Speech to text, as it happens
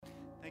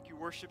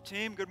worship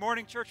team. Good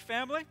morning, church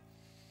family.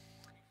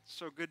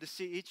 So good to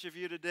see each of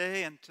you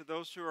today, and to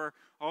those who are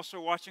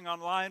also watching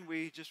online,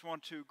 we just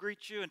want to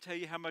greet you and tell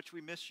you how much we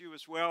miss you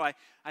as well. I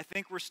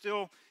think we're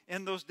still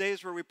in those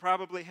days where we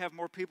probably have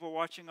more people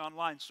watching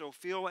online, so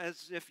feel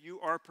as if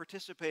you are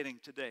participating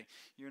today.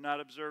 You're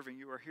not observing,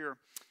 you are here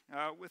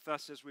with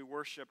us as we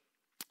worship.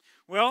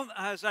 Well,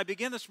 as I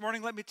begin this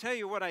morning, let me tell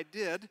you what I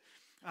did.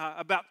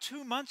 About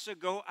 2 months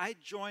ago, I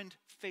joined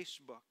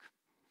Facebook.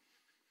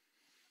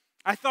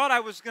 I thought I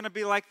was going to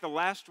be like the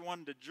last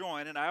one to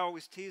join, and I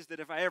always teased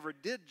that if I ever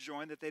did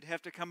join, that they'd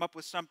have to come up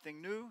with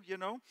something new, you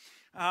know.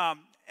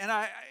 And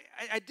I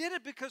did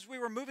it because we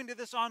were moving to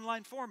this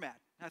online format.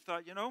 I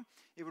thought, you know,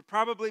 it would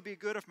probably be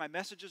good if my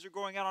messages are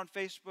going out on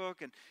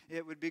Facebook, and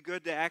it would be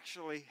good to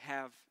actually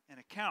have an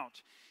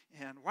account.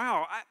 And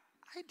wow, I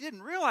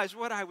didn't realize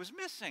what I was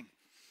missing.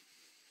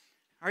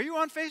 Are you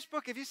on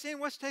Facebook? Have you seen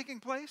what's taking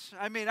place?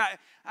 I mean,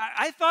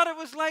 I thought it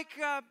was like,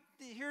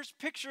 here's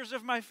pictures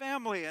of my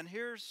family, and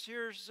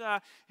here's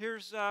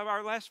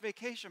our last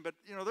vacation. But,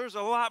 you know, there's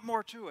a lot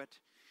more to it.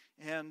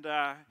 And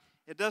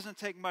it doesn't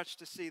take much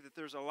to see that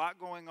there's a lot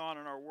going on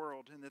in our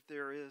world, and that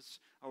there is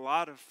a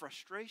lot of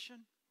frustration.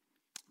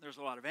 There's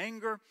a lot of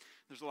anger.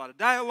 There's a lot of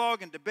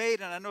dialogue and debate.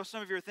 And I know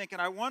some of you are thinking,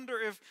 I wonder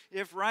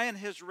if Ryan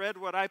has read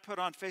what I put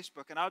on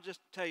Facebook. And I'll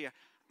just tell you,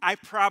 I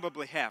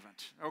probably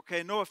haven't,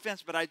 okay? No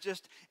offense, but I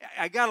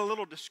got a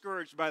little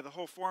discouraged by the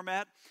whole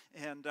format,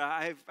 and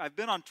I've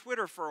been on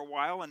Twitter for a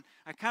while, and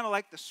I kind of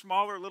like the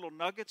smaller little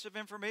nuggets of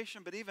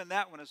information, but even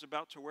that one is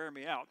about to wear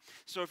me out.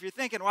 So if you're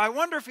thinking, well, I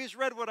wonder if he's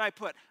read what I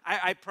put,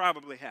 I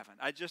probably haven't.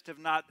 I just have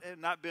not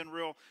been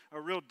a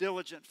real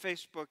diligent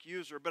Facebook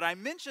user, but I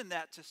mention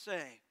that to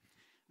say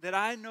that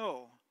I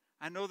know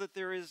that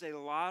there is a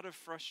lot of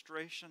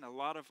frustration, a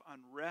lot of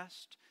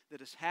unrest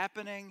that is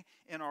happening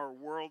in our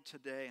world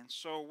today. And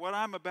so what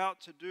I'm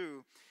about to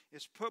do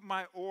is put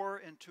my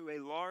oar into a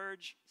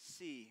large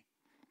sea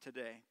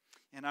today.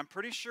 And I'm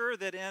pretty sure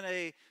that in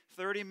a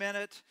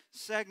 30-minute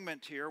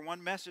segment here,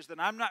 one message,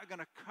 that I'm not going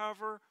to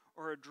cover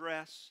or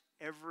address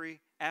every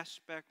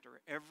aspect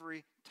or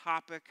every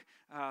topic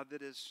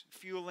that is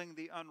fueling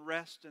the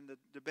unrest and the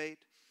debate.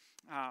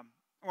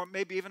 Or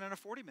maybe even in a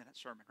 40-minute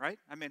sermon, right?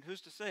 I mean,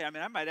 who's to say? I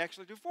mean, I might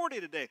actually do 40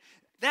 today.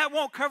 That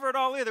won't cover it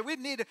all either. We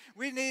need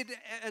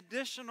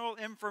additional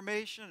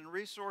information and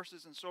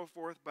resources and so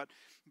forth.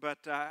 But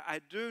I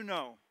do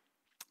know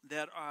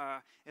that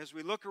as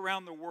we look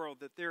around the world,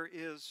 that there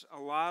is a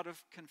lot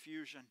of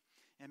confusion.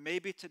 And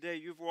maybe today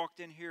you've walked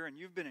in here and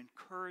you've been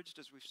encouraged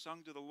as we've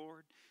sung to the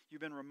Lord.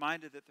 You've been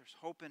reminded that there's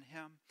hope in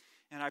Him.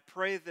 And I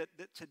pray that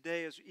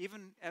today,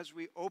 even as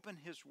we open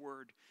His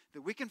Word,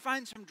 that we can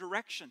find some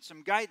direction,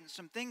 some guidance,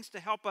 some things to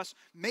help us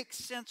make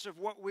sense of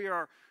what we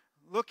are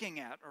looking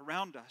at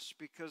around us.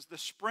 Because the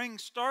spring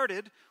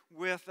started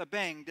with a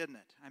bang, didn't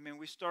it? I mean,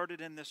 we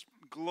started in this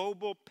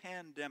global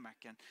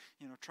pandemic and,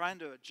 you know, trying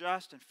to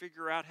adjust and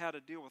figure out how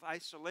to deal with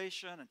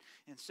isolation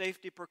and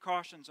safety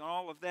precautions and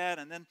all of that.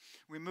 And then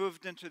we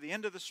moved into the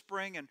end of the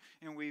spring and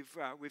we've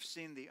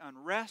seen the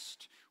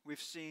unrest.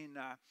 We've seen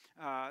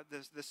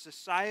the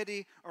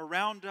society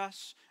around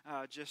us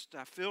just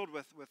filled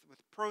with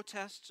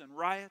protests and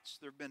riots.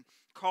 There have been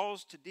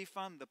calls to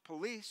defund the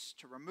police,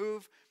 to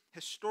remove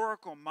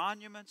historical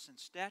monuments and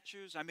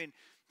statues. I mean,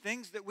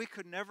 things that we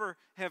could never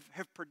have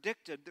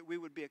predicted that we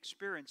would be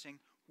experiencing,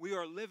 we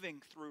are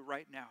living through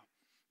right now.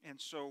 And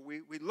so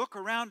we look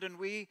around and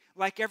we,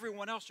 like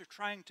everyone else, are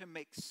trying to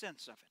make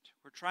sense of it.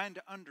 We're trying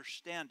to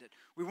understand it.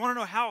 We want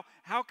to know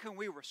how can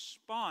we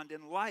respond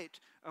in light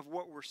of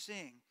what we're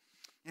seeing.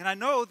 And I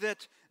know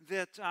that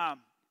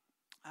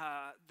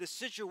the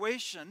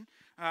situation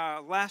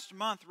last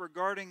month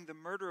regarding the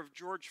murder of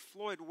George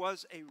Floyd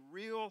was a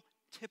real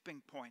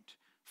tipping point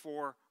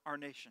for our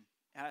nation.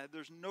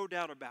 There's no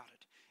doubt about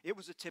it. It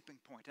was a tipping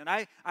point. And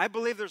I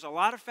believe there's a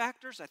lot of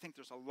factors. I think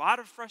there's a lot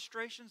of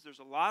frustrations. There's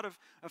a lot of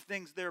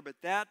things there. But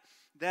that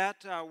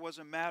was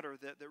a matter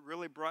that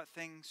really brought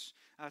things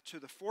to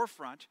the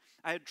forefront.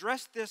 I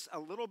addressed this a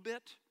little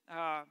bit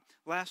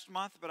last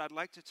month, but I'd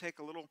like to take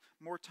a little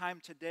more time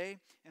today,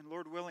 and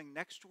Lord willing,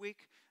 next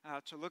week,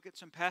 to look at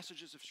some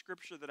passages of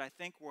Scripture that I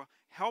think will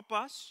help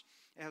us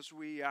as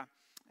we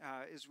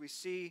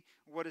see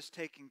what is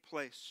taking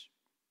place.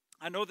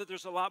 I know that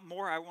there's a lot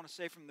more I want to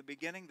say from the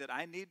beginning that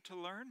I need to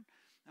learn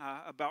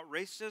about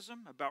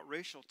racism, about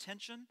racial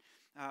tension,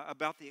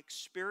 about the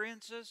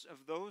experiences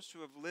of those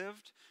who have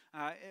lived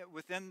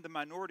within the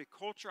minority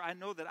culture. I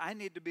know that I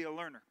need to be a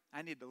learner.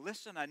 I need to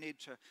listen. I need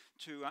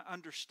to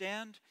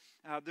understand.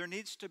 There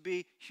needs to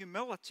be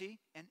humility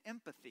and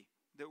empathy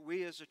that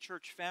we as a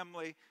church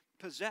family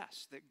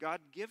possess, that God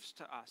gives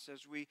to us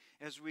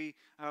as we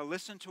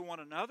listen to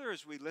one another,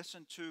 as we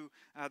listen to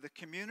the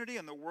community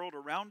and the world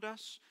around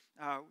us.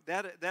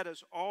 That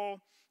is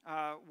all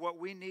what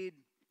we need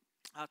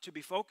to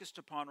be focused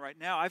upon right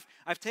now.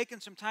 I've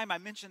taken some time. I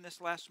mentioned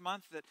this last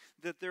month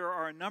that there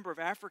are a number of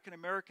African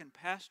American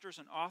pastors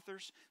and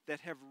authors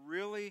that have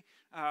really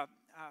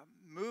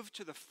moved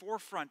to the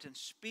forefront in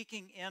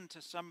speaking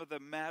into some of the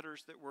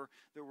matters that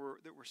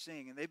we're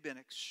seeing, and they've been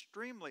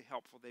extremely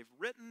helpful. They've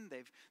written,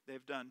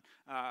 they've done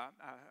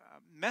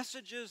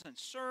messages and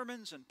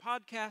sermons and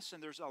podcasts,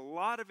 and there's a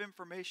lot of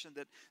information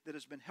that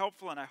has been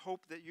helpful, and I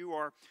hope that you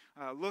are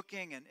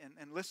looking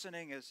and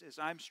listening as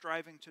I'm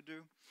striving to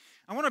do.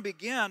 I want to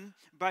begin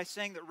by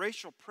saying that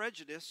racial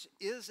prejudice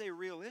is a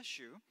real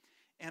issue,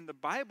 and the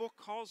Bible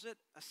calls it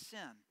a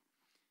sin.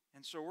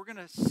 And so we're going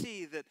to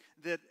see that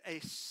a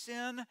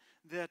sin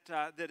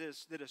that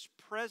is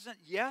present,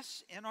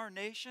 yes, in our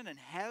nation and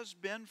has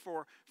been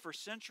for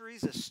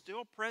centuries, is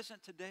still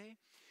present today,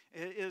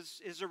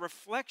 is a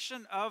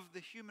reflection of the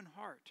human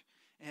heart.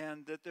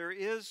 And that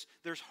there's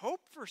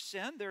hope for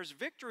sin, there's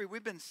victory.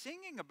 We've been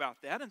singing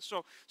about that. And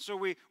so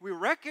we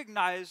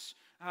recognize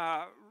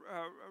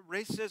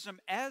racism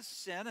as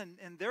sin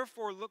and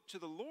therefore look to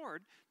the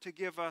Lord to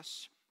give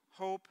us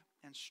hope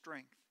and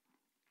strength.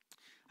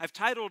 I've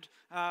titled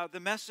the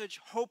message,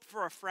 Hope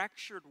for a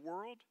Fractured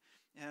World,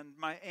 and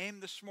my aim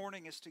this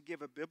morning is to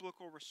give a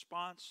biblical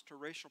response to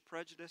racial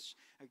prejudice.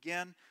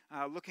 Again,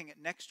 looking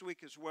at next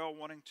week as well,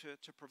 wanting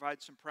to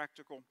provide some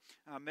practical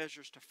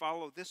measures to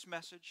follow this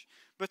message.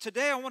 But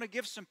today I want to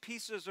give some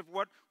pieces of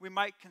what we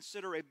might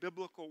consider a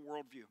biblical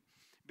worldview,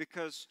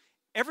 because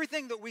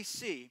everything that we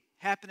see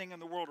happening in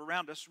the world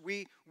around us,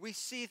 we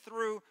see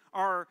through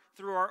our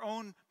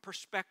own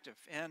perspective.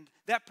 And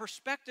that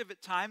perspective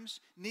at times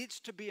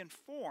needs to be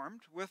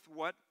informed with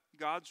what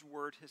God's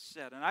Word has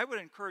said. And I would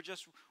encourage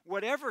us,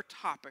 whatever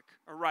topic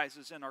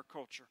arises in our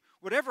culture,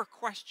 whatever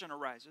question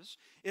arises,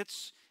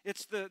 it's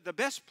the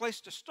best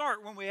place to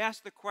start when we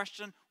ask the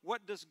question,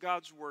 what does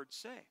God's Word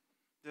say?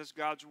 Does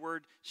God's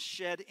Word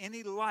shed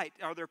any light?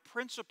 Are there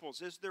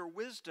principles? Is there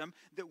wisdom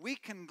that we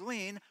can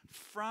glean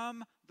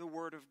from the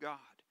Word of God?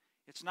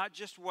 It's not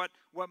just what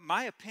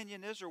my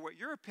opinion is or what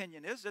your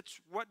opinion is. It's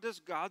what does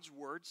God's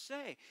Word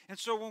say? And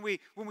so when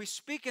we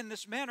speak in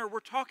this manner, we're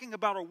talking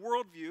about a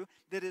worldview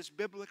that is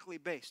biblically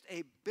based,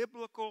 a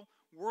biblical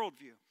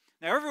worldview.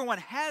 Now, everyone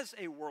has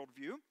a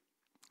worldview.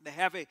 They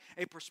have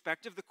a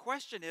perspective. The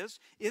question is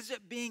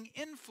it being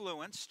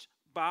influenced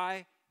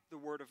by the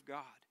Word of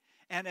God?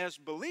 And as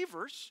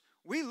believers,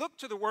 we look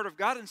to the Word of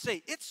God and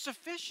say, it's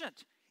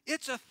sufficient.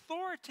 It's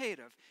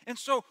authoritative. And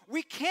so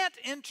we can't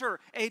enter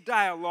a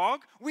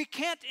dialogue, we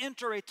can't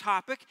enter a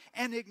topic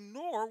and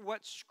ignore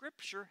what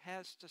Scripture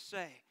has to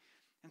say.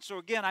 And so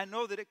again, I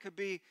know that it could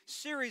be a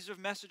series of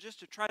messages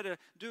to try to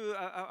do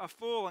a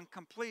full and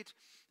complete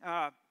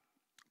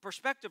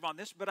perspective on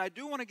this, but I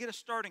do want to get a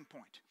starting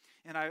point.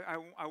 And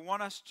I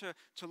want us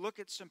to look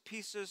at some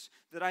pieces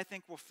that I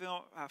think will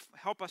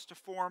help us to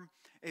form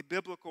a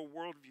biblical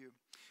worldview.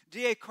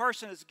 D.A.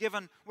 Carson has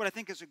given what I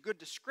think is a good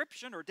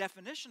description or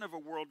definition of a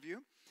worldview.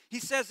 He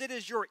says it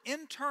is your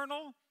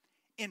internal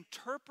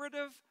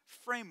interpretive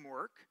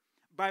framework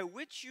by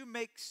which you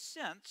make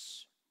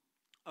sense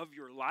of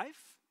your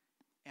life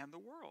and the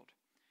world.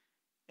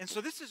 And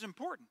so this is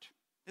important.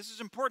 This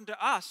is important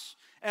to us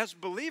as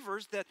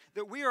believers that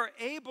we are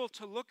able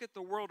to look at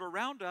the world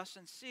around us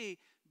and see,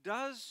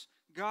 does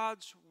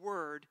God's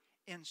Word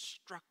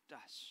instruct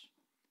us?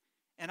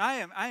 And I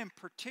am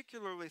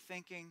particularly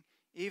thinking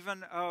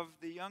even of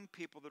the young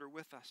people that are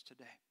with us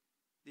today,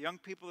 the young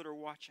people that are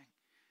watching.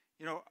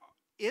 You know,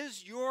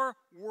 is your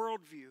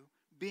worldview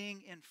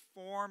being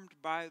informed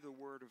by the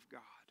Word of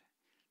God?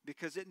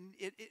 Because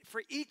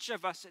for each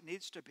of us, it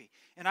needs to be.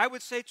 And I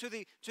would say to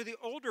the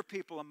older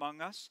people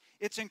among us,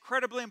 it's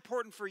incredibly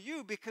important for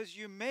you because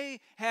you may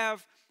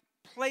have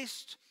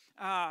placed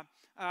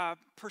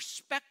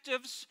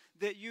perspectives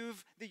that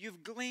you've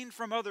gleaned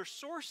from other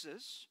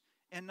sources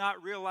and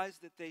not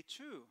realized that they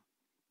too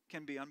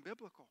can be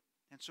unbiblical.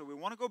 And so we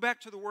want to go back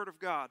to the Word of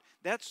God.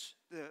 That's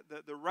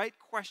the right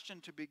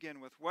question to begin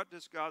with. What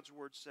does God's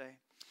Word say?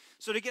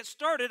 So to get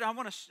started, I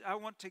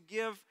want to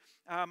give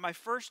my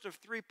first of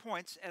 3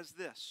 points as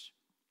this.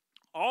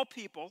 All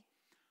people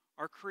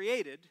are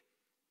created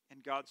in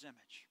God's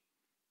image.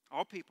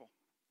 All people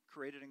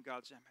created in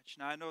God's image.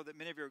 Now I know that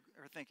many of you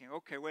are thinking,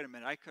 okay, wait a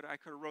minute, I could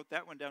have wrote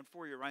that one down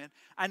for you, Ryan.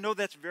 I know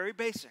that's very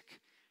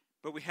basic,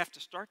 but we have to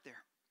start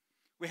there.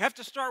 We have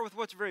to start with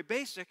what's very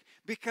basic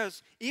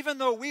because even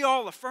though we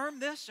all affirm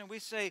this and we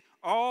say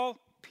all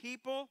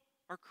people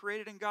are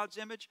created in God's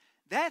image,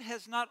 that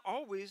has not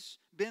always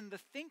been the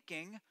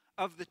thinking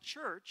of the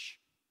church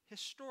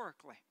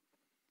historically.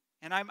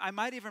 And I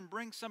might even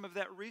bring some of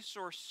that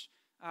resource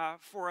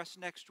for us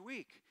next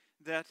week,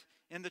 that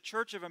in the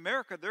Church of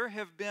America there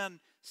have been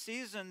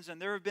seasons and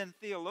there have been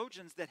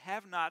theologians that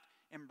have not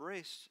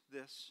embrace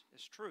this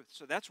as truth.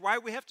 So that's why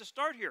we have to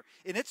start here.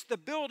 And it's the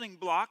building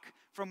block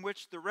from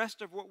which the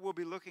rest of what we'll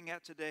be looking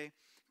at today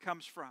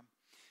comes from.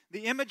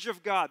 The image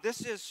of God.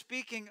 This is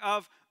speaking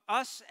of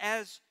us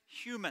as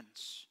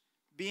humans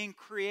being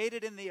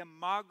created in the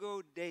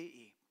imago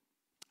Dei,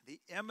 the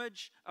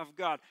image of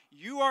God.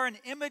 You are an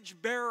image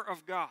bearer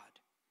of God.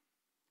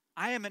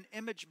 I am an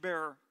image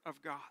bearer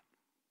of God.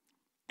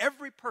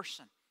 Every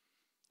person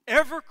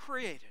ever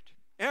created,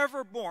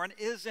 ever born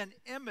is an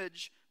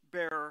image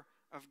bearer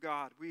of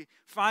God. We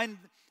find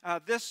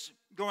this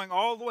going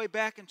all the way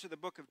back into the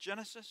book of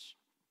Genesis.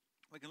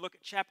 We can look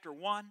at chapter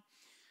 1. It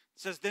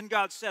says, "Then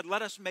God said,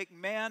 let us make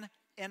man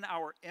in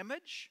our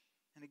image."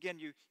 And again,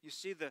 you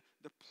see the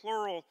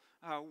plural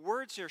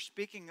words here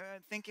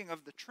thinking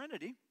of the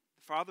Trinity.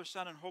 Father,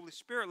 Son, and Holy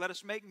Spirit. "Let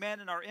us make man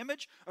in our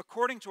image,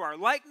 according to our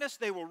likeness.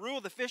 They will rule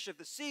the fish of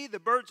the sea, the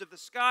birds of the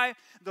sky,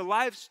 the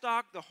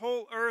livestock, the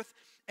whole earth,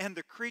 and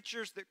the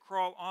creatures that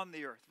crawl on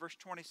the earth." Verse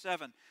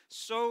 27,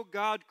 "So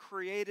God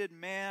created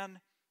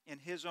man in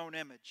his own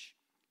image.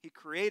 He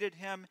created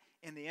him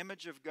in the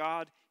image of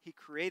God. He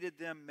created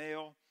them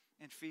male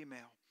and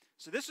female."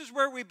 So this is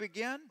where we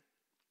begin,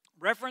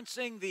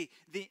 referencing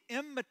the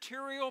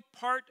immaterial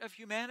part of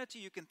humanity.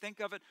 You can think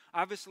of it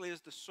obviously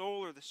as the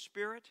soul or the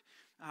spirit.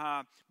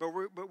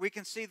 But we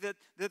can see that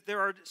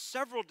there are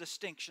several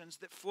distinctions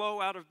that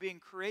flow out of being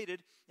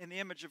created in the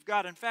image of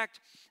God. In fact,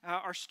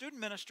 our student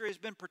ministry has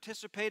been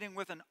participating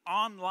with an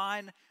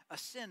online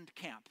Ascend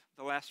camp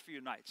the last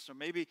few nights. So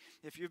maybe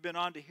if you've been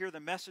on to hear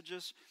the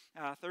messages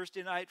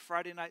Thursday night,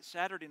 Friday night,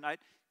 Saturday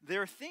night,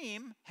 their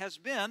theme has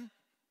been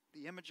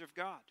the image of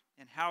God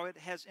and how it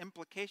has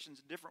implications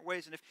in different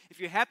ways. And if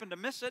you happen to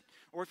miss it,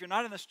 or if you're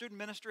not in the student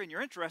ministry and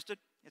you're interested,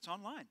 it's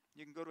online.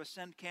 You can go to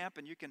Ascend Camp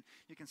and you can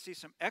see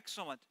some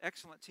excellent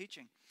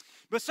teaching.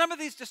 But some of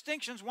these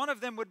distinctions, one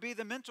of them would be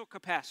the mental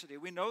capacity.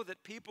 We know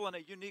that people in a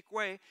unique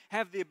way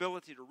have the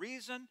ability to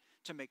reason,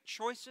 to make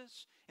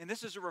choices. And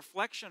this is a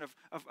reflection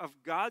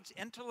of God's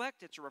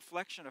intellect. It's a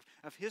reflection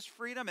of His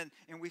freedom.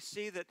 And we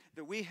see that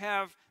we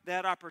have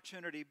that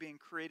opportunity being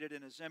created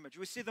in His image.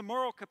 We see the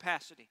moral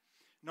capacity,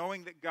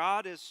 knowing that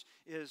God is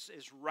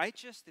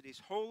righteous, that He's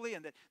holy,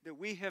 and that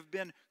we have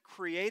been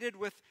created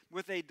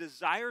with a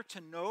desire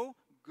to know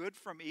good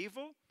from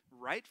evil,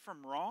 right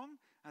from wrong.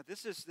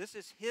 This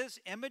is His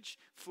image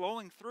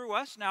flowing through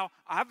us. Now,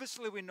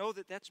 obviously, we know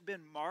that that's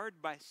been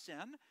marred by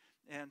sin,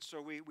 and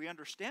so we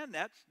understand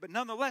that. But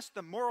nonetheless,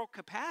 the moral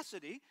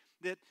capacity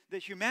that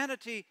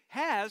humanity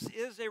has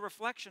is a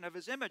reflection of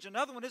His image.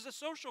 Another one is a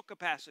social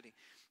capacity.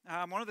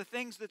 One of the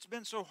things that's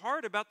been so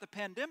hard about the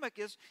pandemic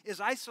is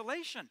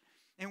isolation.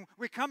 And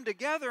we come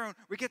together and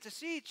we get to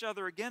see each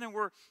other again, and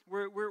we're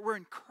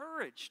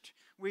encouraged.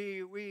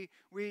 We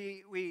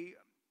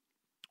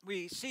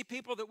see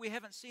people that we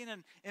haven't seen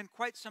in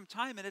quite some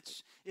time, and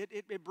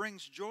it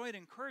brings joy and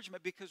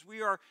encouragement because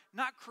we are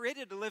not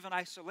created to live in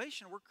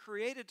isolation. We're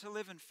created to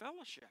live in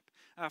fellowship.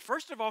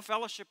 First of all,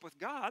 fellowship with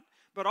God,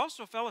 but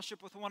also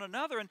fellowship with one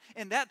another.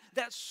 And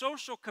that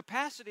social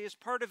capacity is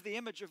part of the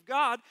image of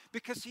God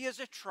because He is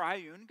a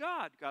triune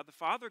God. God the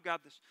Father,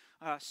 God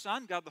the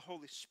Son, God the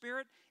Holy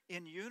Spirit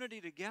in unity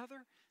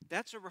together.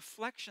 That's a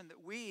reflection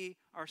that we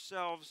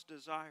ourselves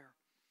desire.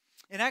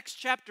 In Acts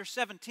chapter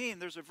 17,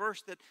 there's a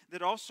verse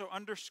that also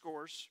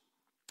underscores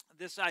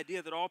this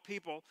idea that all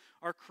people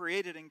are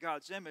created in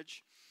God's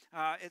image.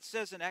 It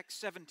says in Acts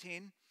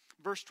 17,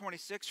 verse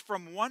 26,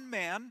 "From one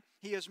man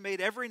He has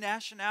made every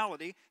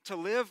nationality to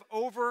live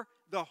over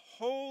the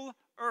whole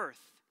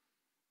earth,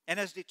 and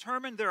has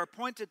determined their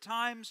appointed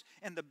times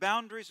and the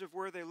boundaries of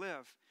where they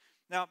live."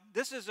 Now,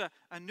 this is a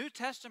New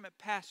Testament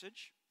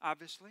passage,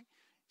 obviously,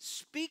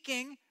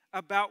 speaking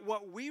about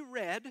what we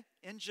read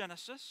in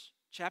Genesis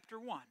chapter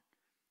 1.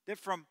 That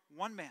from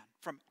one man,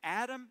 from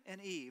Adam and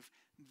Eve,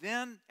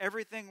 then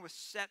everything was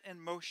set in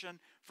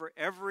motion for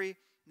every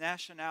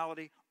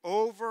nationality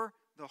over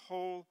the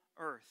whole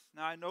earth.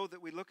 Now, I know that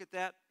we look at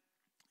that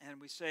and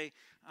we say,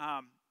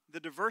 the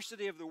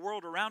diversity of the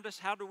world around us,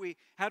 how do we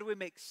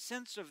make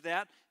sense of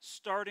that,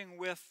 starting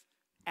with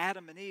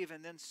Adam and Eve,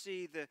 and then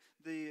see the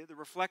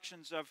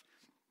reflections of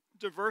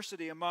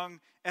diversity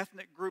among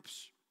ethnic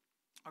groups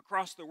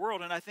across the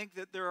world. And I think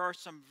that there are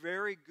some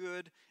very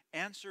good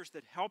answers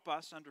that help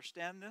us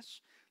understand this.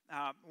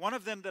 One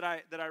of them that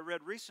I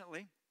read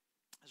recently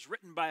is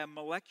written by a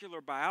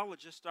molecular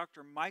biologist,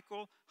 Dr.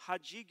 Michael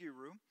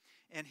Hajiguru,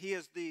 and he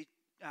is the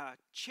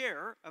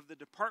chair of the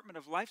Department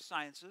of Life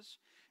Sciences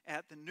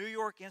at the New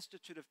York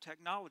Institute of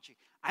Technology.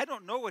 I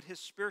don't know what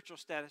his spiritual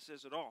status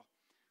is at all,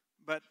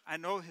 but I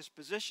know his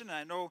position, and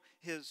I know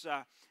his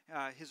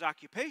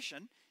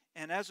occupation.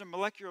 And as a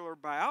molecular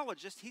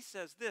biologist, he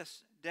says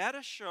this: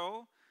 data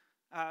shows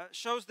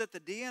that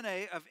the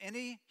DNA of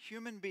any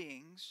human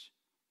beings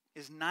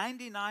is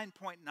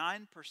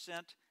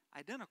 99.9%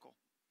 identical.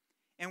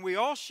 And we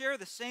all share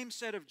the same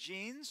set of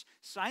genes,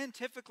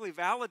 scientifically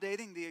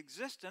validating the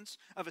existence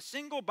of a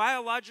single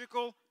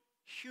biological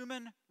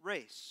human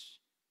race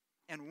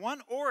and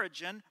one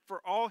origin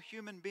for all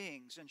human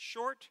beings. In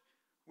short,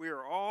 we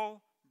are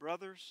all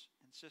brothers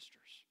and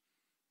sisters.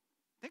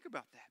 Think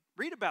about that.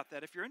 Read about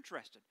that if you're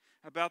interested,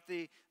 about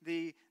the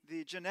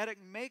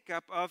genetic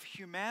makeup of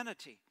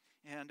humanity.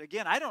 And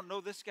again, I don't know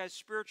this guy's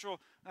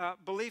spiritual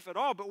belief at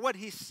all, but what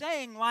he's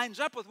saying lines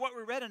up with what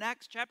we read in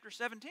Acts chapter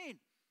 17.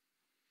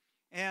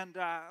 And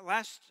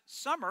last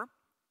summer,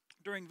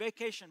 during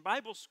Vacation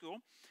Bible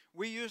School,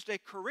 we used a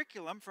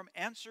curriculum from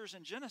Answers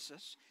in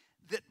Genesis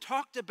that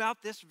talked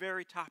about this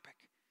very topic.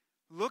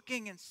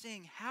 looking and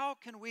seeing how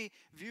can we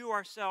view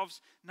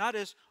ourselves not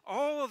as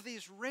all of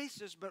these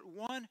races, but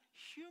one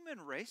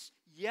human race.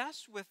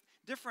 Yes, with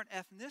different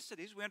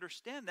ethnicities, we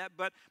understand that,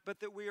 but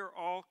that we are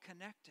all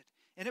connected.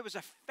 And it was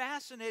a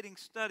fascinating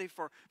study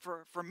for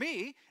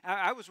me.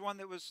 I was one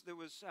that was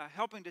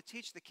helping to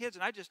teach the kids,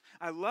 and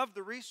I love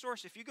the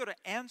resource. If you go to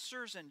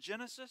Answers in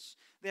Genesis,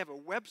 they have a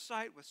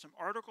website with some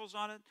articles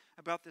on it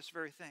about this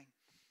very thing.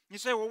 You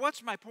say, well,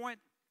 what's my point?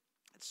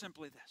 It's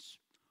simply this.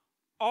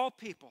 All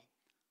people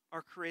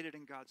are created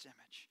in God's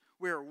image.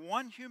 We are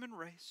one human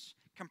race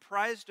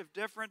comprised of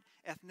different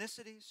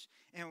ethnicities,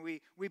 and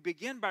we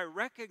begin by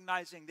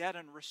recognizing that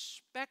and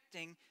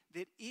respecting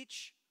that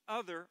each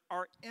other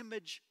are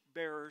image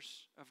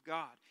bearers of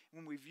God.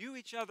 When we view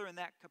each other in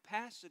that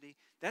capacity,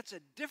 that's a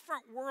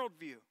different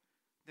worldview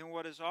than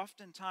what is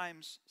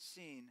oftentimes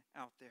seen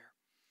out there.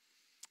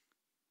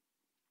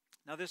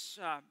 Now this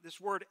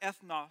word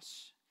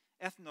ethnos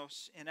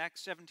in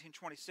Acts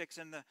 17:26,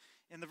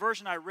 in the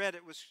version I read,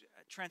 it was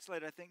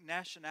translated, I think,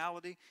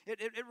 nationality.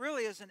 It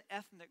really is an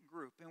ethnic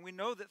group, and we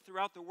know that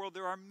throughout the world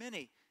there are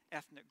many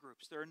ethnic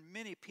groups. There are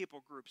many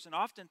people groups, and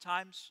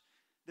oftentimes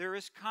there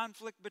is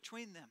conflict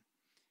between them.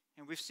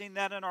 And we've seen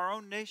that in our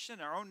own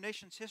nation, our own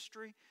nation's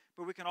history,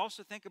 but we can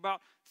also think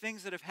about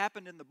things that have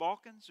happened in the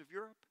Balkans of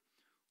Europe.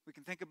 We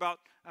can think about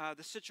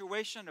the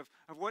situation of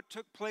what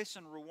took place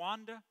in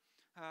Rwanda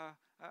a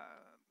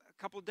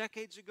couple of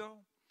decades ago.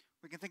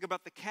 We can think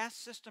about the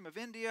caste system of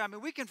India. I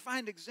mean, we can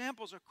find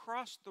examples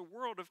across the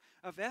world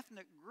of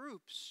ethnic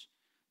groups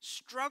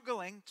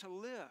struggling to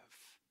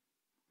live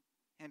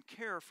and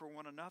care for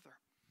one another.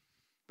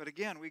 But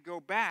again, we go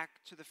back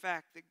to the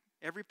fact that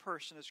every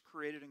person is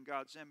created in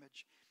God's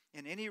image.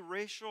 And any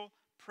racial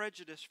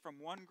prejudice from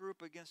one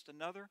group against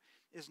another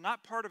is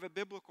not part of a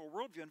biblical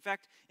worldview. In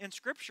fact, in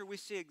Scripture we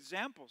see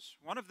examples.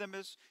 One of them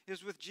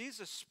is with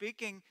Jesus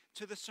speaking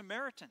to the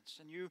Samaritans.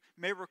 And you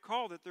may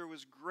recall that there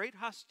was great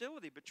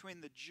hostility between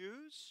the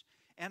Jews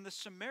and the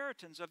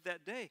Samaritans of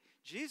that day.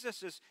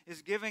 Jesus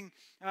is giving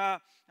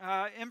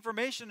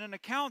information and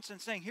accounts and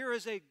saying, here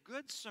is a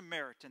good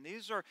Samaritan.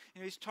 These are,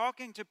 he's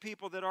talking to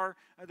people that are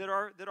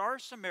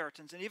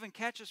Samaritans, and even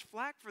catches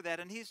flack for that.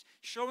 And he's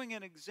showing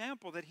an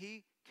example that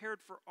he cared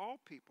for all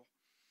people.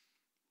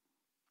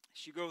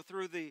 As you go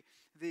through the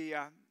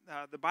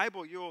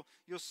Bible, you'll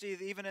see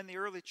that even in the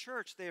early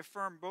church, they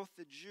affirm both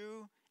the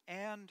Jew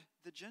and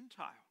the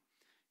Gentile.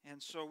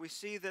 And so we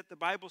see that the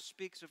Bible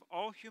speaks of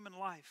all human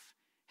life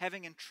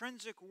having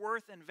intrinsic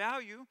worth and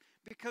value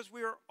because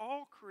we are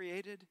all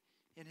created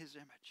in His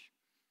image.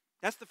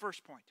 That's the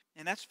first point,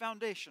 and that's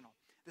foundational.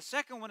 The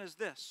second one is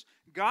this: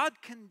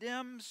 God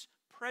condemns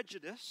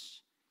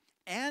prejudice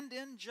and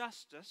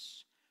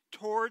injustice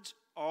towards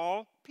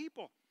all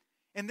people.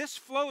 And this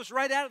flows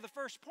right out of the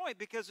first point,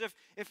 because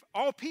if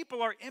all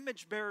people are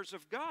image bearers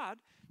of God,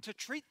 to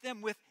treat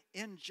them with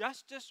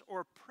injustice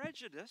or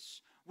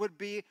prejudice would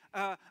be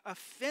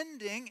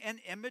offending an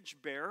image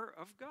bearer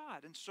of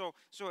God. And so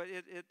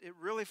it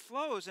really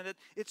flows, and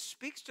it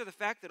speaks to the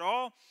fact that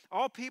all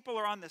people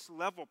are on this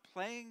level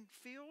playing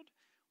field.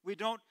 We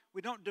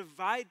don't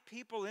divide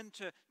people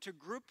into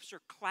groups or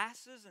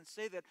classes and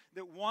say that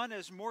one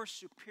is more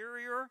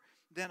superior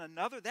than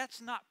another. That's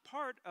not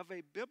part of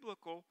a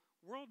biblical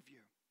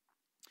worldview.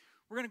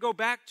 We're going to go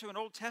back to an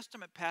Old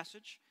Testament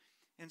passage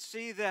and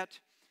see that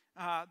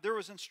there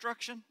was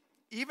instruction,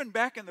 even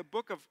back in the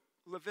book of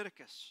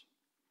Leviticus,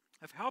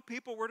 of how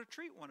people were to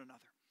treat one another.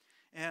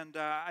 And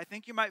I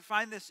think you might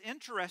find this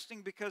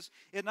interesting because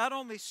it not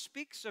only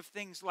speaks of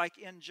things like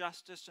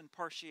injustice and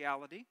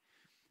partiality,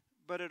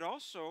 but it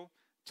also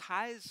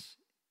ties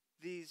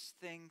these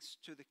things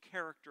to the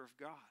character of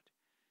God.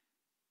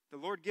 The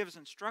Lord gives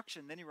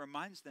instruction, then He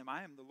reminds them,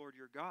 I am the Lord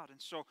your God.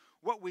 And so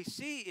what we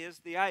see is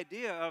the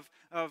idea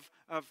of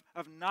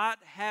not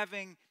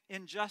having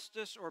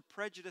injustice or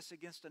prejudice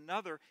against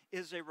another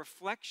is a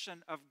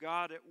reflection of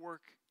God at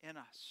work in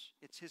us.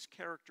 It's His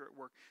character at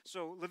work.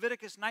 So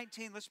Leviticus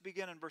 19, let's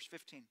begin in verse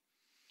 15.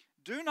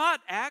 Do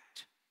not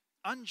act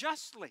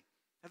unjustly.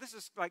 Now this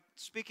is like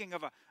speaking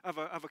of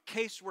a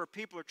case where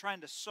people are trying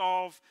to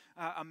solve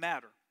a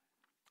matter.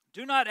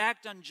 Do not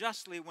act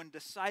unjustly when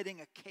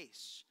deciding a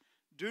case.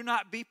 Do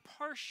not be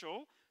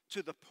partial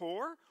to the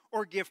poor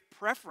or give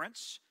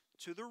preference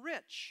to the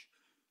rich.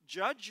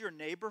 Judge your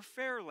neighbor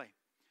fairly.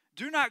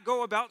 Do not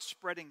go about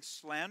spreading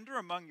slander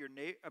among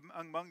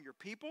your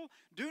people.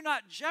 Do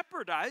not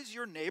jeopardize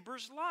your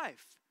neighbor's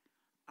life.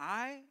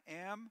 I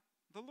am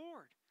the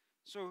Lord.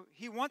 So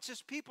He wants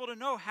His people to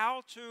know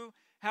how to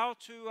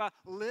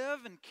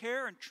live and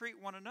care and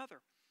treat one another.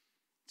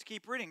 Let's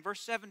keep reading.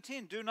 Verse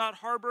 17, do not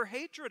harbor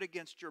hatred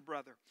against your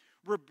brother.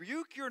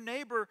 Rebuke your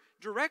neighbor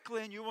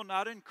directly, and you will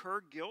not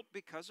incur guilt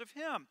because of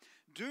him.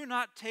 Do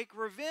not take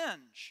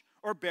revenge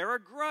or bear a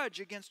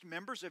grudge against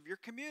members of your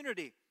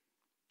community,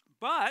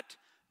 but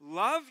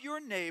love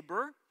your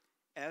neighbor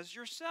as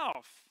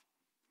yourself.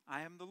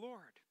 I am the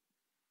Lord.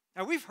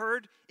 Now we've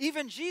heard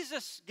even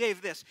Jesus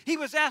gave this. He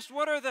was asked,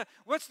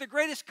 what's the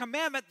greatest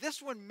commandment?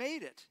 This one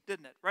made it,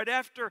 didn't it? Right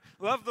after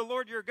love the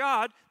Lord your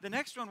God, the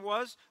next one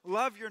was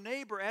love your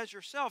neighbor as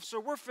yourself. So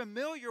we're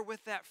familiar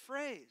with that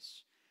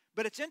phrase.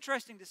 But it's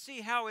interesting to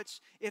see how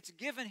it's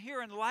given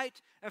here in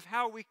light of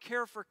how we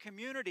care for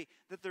community,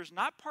 that there's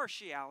not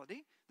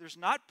partiality, there's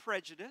not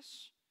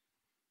prejudice,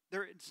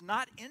 it's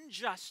not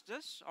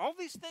injustice. All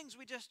these things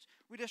we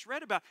just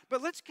read about.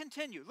 But let's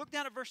continue. Look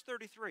down at verse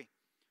 33.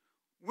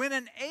 When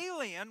an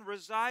alien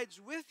resides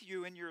with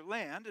you in your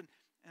land,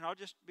 and I'll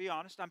just be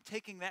honest, I'm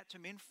taking that to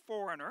mean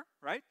foreigner,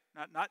 right?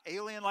 Not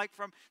alien like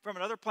from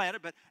another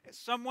planet, but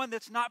someone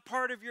that's not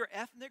part of your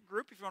ethnic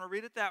group, if you want to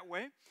read it that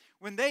way.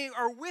 When they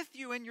are with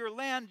you in your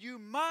land, you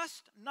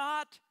must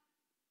not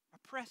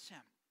oppress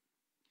him.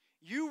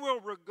 You will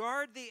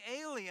regard the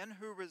alien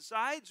who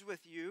resides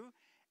with you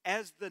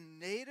as the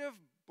native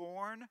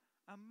born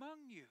among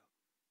you.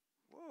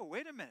 Whoa,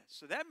 wait a minute.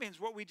 So that means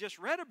what we just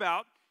read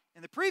about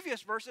in the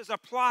previous verses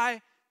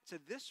apply to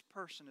this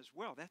person as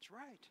well. That's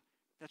right.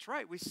 That's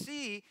right. We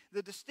see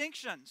the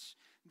distinctions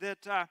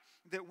that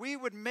we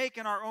would make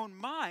in our own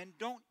mind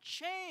don't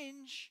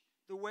change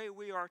the way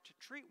we are to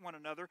treat one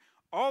another,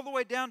 all the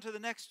way down to the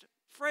next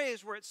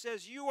phrase where it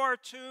says, you are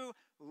to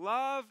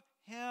love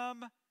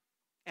him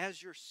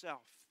as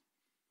yourself.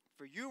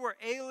 For you were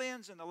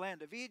aliens in the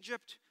land of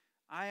Egypt.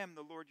 I am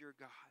the Lord your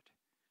God.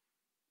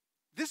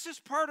 This is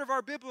part of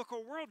our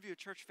biblical worldview,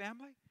 church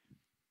family,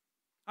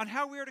 on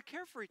how we are to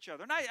care for each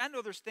other. And I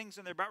know there's things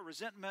in there about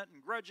resentment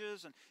and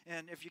grudges,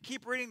 and if you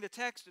keep reading the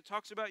text, it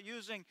talks about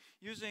using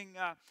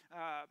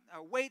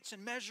weights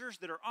and measures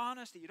that are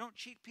honest, that you don't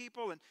cheat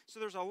people, and so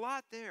there's a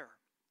lot there.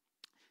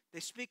 They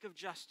speak of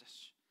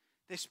justice.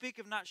 They speak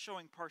of not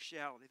showing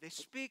partiality. They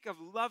speak of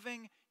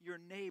loving your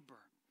neighbor,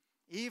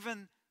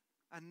 even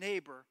a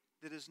neighbor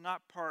that is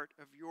not part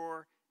of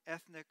your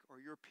ethnic or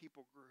your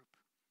people group.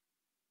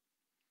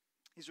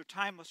 These are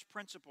timeless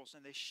principles,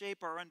 and they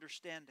shape our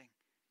understanding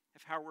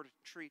of how we're to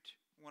treat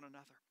one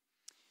another.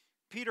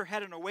 Peter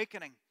had an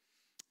awakening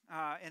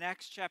in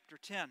Acts chapter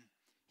 10.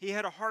 He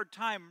had a hard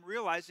time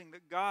realizing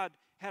that God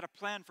had a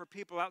plan for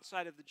people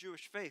outside of the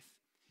Jewish faith.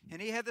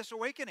 And he had this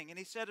awakening, and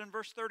he said in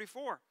verse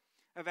 34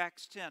 of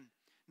Acts 10,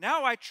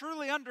 now I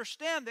truly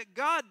understand that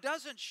God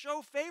doesn't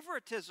show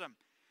favoritism,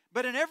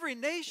 but in every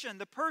nation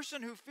the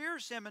person who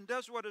fears him and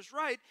does what is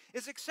right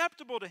is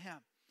acceptable to him.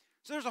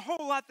 So there's a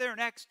whole lot there in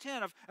Acts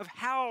 10 of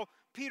how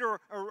Peter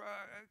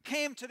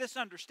came to this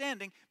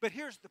understanding, but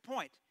here's the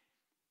point.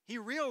 He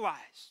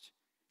realized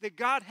that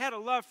God had a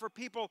love for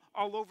people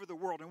all over the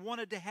world and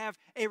wanted to have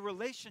a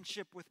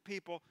relationship with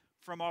people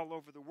from all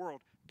over the world.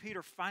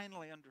 Peter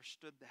finally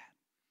understood that.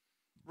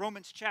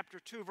 Romans chapter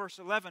 2, verse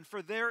 11,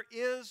 for there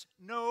is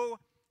no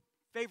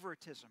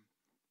favoritism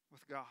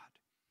with God.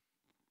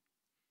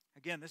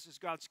 Again, this is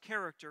God's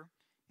character,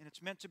 and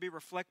it's meant to be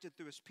reflected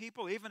through his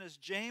people, even as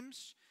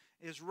James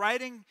is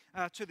writing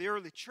to the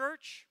early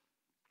church.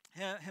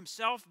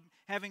 Himself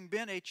having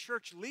been a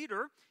church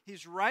leader,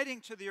 he's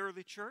writing to the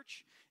early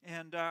church.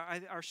 And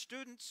our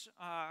students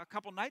a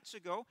couple nights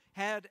ago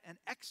had an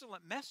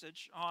excellent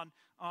message on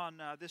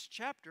this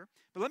chapter.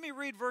 But let me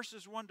read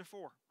verses 1 to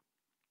 4.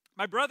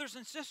 My brothers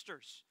and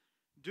sisters,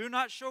 do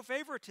not show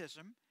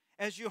favoritism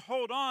as you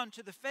hold on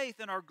to the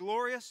faith in our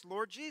glorious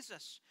Lord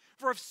Jesus.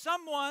 For if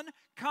someone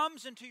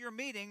comes into your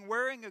meeting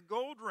wearing a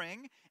gold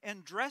ring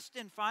and dressed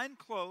in fine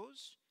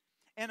clothes,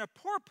 and a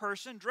poor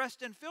person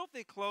dressed in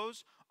filthy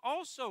clothes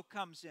also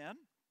comes in,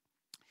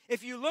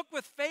 if you look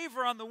with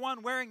favor on the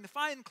one wearing the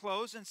fine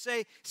clothes and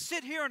say,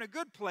 sit here in a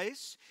good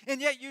place,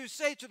 and yet you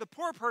say to the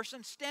poor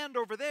person, stand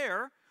over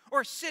there,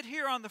 or sit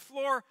here on the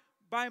floor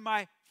by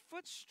my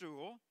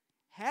footstool,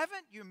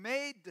 haven't you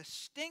made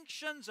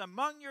distinctions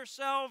among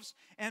yourselves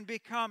and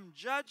become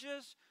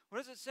judges? What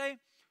does it say?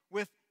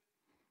 With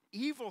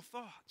evil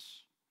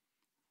thoughts.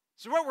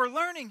 So what we're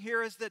learning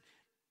here is that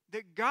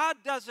God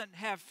doesn't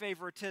have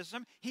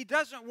favoritism. He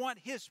doesn't want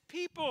his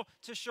people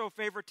to show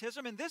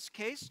favoritism. In this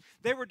case,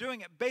 they were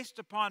doing it based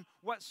upon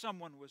what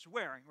someone was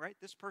wearing, right?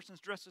 This person's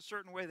dressed a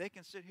certain way, they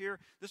can sit here.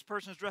 This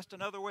person's dressed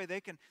another way,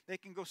 they can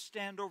go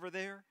stand over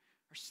there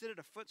or sit at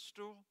a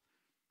footstool.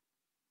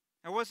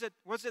 Now, was it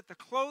the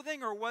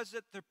clothing, or was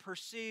it the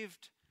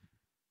perceived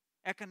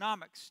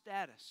economic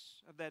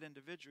status of that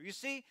individual? You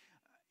see,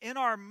 in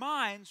our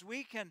minds,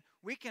 we can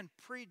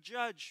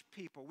prejudge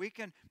people. We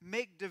can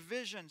make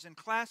divisions and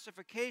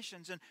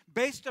classifications, and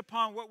based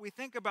upon what we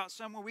think about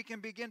someone, we can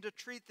begin to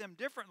treat them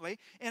differently,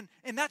 and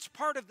that's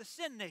part of the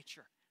sin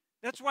nature.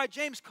 That's why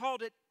James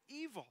called it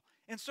evil.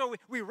 And so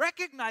we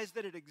recognize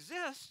that it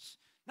exists,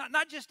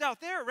 not just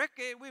out there.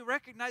 We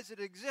recognize that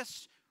it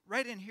exists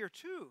right in here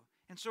too.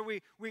 And so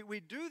we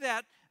do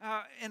that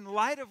in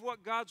light of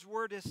what God's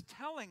Word is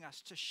telling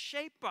us, to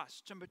shape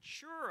us, to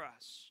mature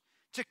us,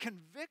 to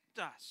convict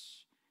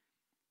us,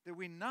 that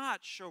we not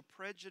show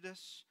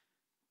prejudice,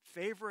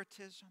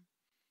 favoritism,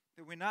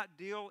 that we not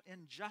deal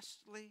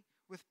unjustly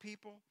with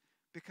people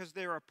because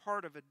they are a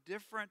part of a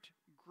different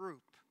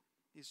group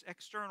these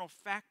external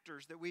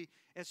factors that we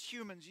as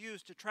humans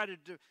use to try to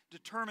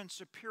determine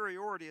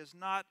superiority is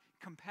not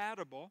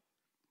compatible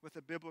with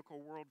a biblical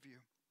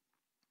worldview.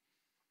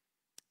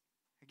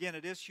 Again,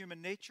 it is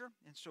human nature,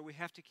 and so we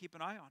have to keep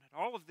an eye on it.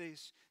 All of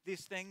these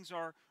things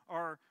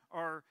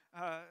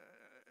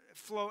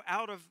flow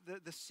out of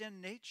the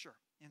sin nature,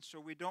 and so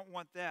we don't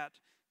want that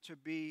to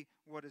be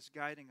what is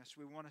guiding us.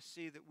 We want to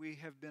see that we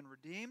have been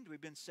redeemed, we've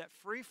been set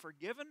free,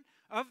 forgiven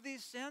of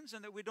these sins,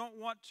 and that we don't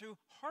want to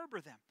harbor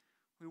them.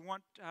 We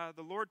want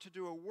the Lord to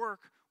do a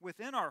work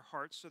within our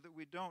hearts so that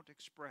we don't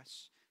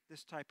express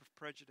this type of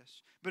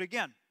prejudice. But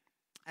again,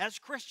 as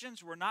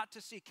Christians, we're not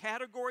to see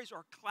categories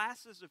or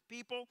classes of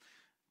people,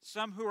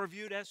 some who are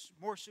viewed as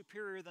more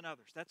superior than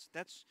others.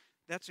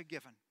 That's a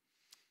given.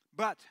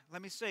 But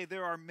let me say,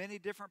 there are many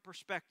different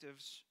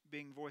perspectives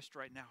being voiced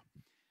right now.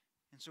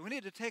 And so we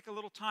need to take a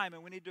little time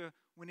and we need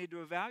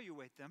to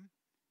evaluate them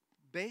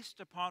based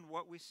upon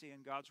what we see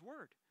in God's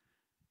Word.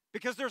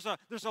 Because there's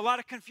a lot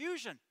of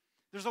confusion,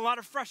 there's a lot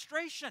of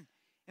frustration,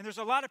 and there's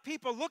a lot of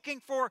people looking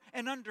for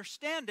an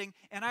understanding.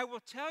 And I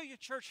will tell you,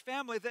 church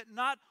family, that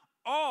not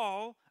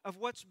all of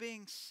what's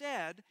being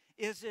said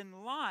is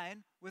in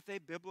line with a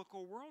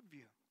biblical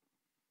worldview.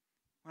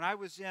 When I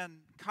was in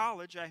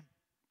college, I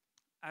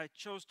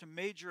chose to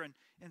major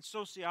in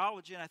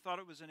sociology, and I thought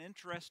it was an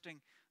interesting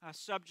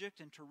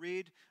subject, and to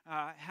read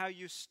how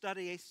you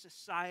study a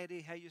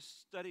society, how you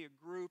study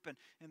a group, and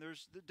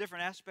there's the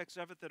different aspects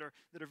of it that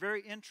are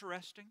very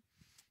interesting.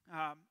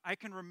 I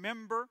can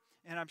remember,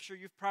 and I'm sure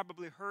you've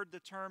probably heard the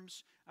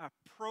terms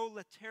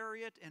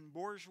proletariat and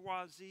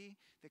bourgeoisie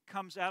that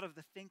comes out of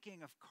the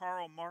thinking of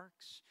Karl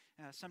Marx,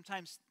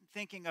 sometimes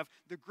thinking of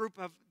the group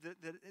of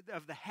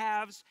the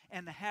haves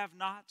and the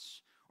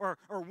have-nots. Or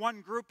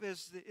one group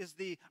is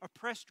the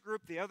oppressed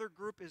group, the other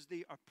group is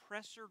the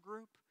oppressor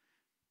group.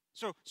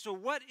 So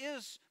what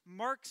is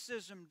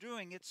Marxism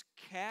doing? It's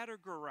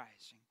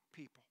categorizing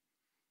people.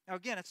 Now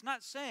again, it's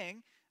not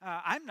saying,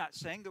 I'm not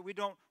saying that we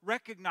don't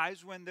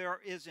recognize when there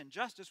is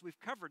injustice. We've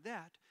covered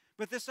that.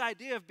 But this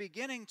idea of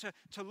beginning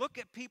to look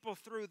at people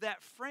through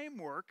that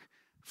framework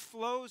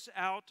flows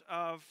out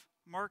of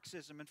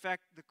Marxism. In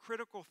fact, the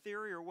critical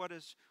theory, or what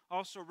is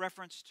also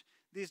referenced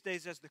these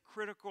days as the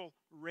critical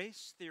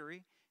race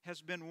theory,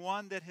 has been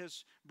one that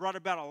has brought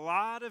about a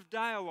lot of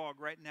dialogue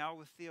right now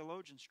with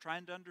theologians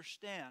trying to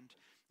understand,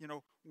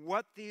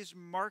 what these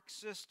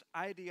Marxist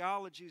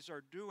ideologies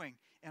are doing.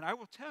 And I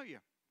will tell you,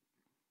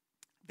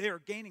 they are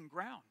gaining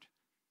ground.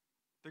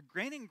 They're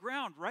gaining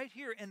ground right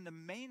here in the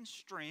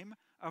mainstream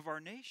of our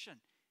nation.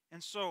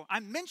 And so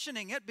I'm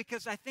mentioning it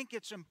because I think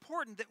it's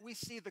important that we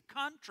see the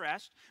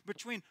contrast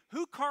between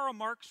who Karl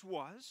Marx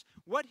was,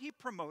 what he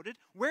promoted,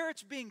 where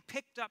it's being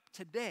picked up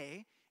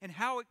today, and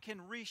how it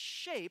can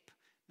reshape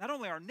not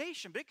only our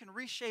nation, but it can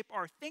reshape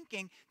our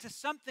thinking to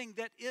something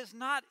that is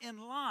not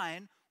in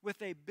line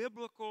with a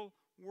biblical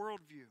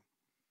worldview.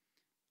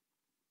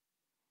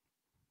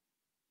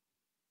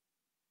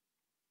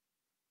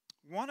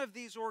 One of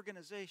these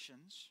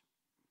organizations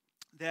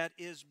that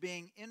is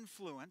being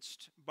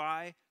influenced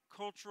by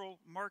cultural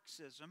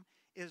Marxism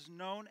is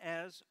known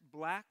as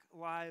Black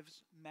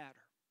Lives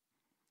Matter.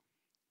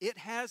 It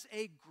has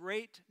a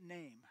great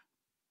name.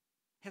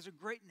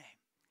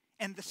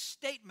 And the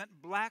statement,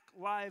 Black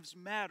Lives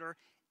Matter,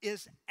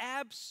 is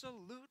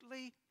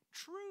absolutely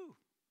true,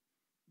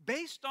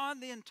 based on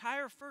the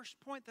entire first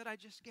point that I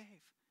just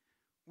gave.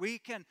 We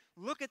can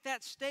look at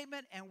that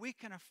statement and we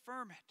can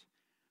affirm it.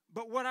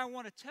 But what I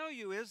want to tell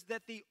you is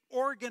that the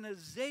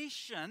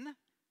organization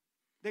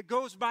that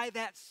goes by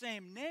that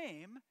same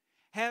name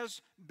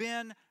has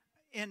been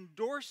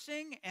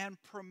endorsing and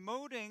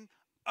promoting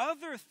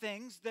other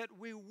things that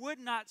we would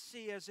not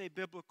see as a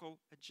biblical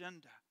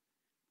agenda.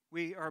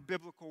 We are a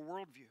biblical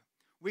worldview.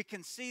 We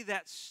can see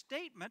that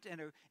statement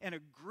and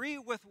agree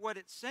with what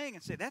it's saying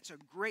and say, that's a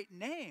great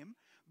name.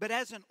 But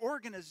as an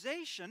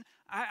organization,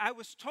 I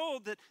was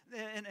told that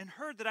and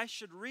heard that I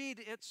should read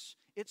its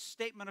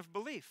statement of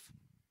beliefs.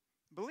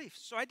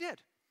 So I did.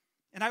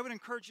 And I would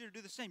encourage you to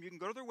do the same. You can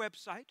go to their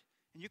website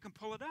and you can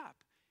pull it up.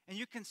 And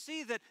you can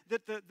see that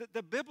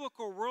the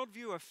biblical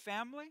worldview of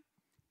family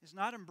is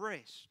not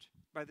embraced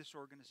by this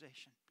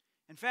organization.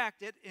 In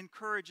fact, it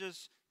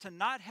encourages to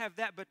not have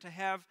that, but to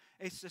have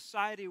a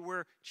society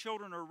where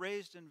children are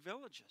raised in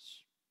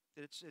villages.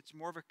 It's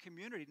more of a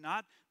community,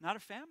 not a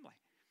family.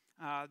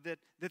 That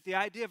the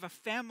idea of a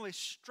family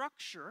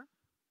structure,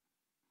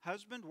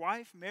 husband,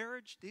 wife,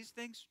 marriage, these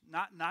things,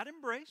 not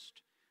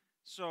embraced.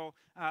 So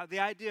the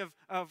idea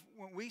of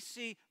when we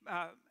see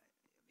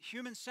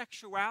human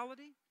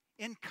sexuality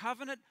in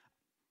covenant,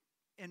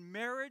 in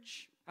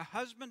marriage, a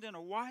husband and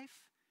a wife,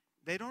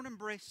 they don't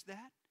embrace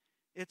that.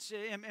 It's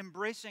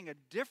embracing a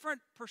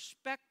different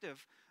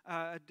perspective,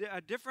 a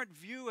different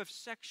view of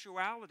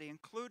sexuality,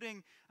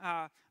 including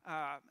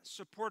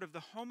support of the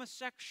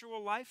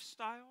homosexual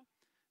lifestyle,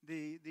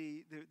 the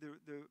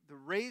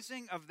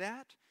raising of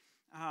that.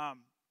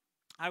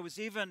 I was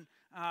even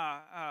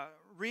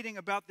reading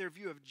about their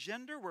view of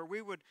gender, where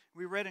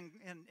we read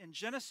in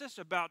Genesis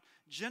about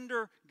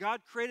gender.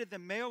 God created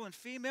them male and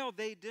female.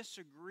 They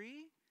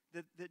disagree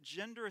that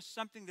gender is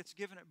something that's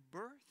given at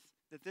birth,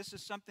 that this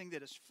is something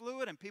that is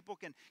fluid and people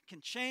can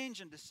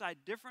change and decide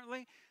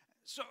differently.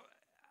 So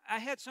I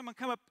had someone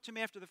come up to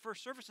me after the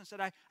first service and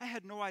said, I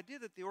had no idea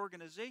that the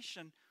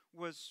organization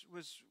was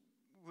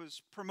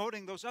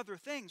promoting those other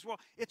things. Well,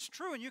 it's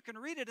true, and you can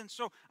read it. And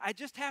so I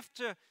just have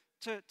to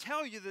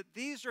tell you that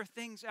these are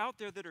things out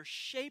there that are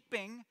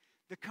shaping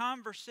the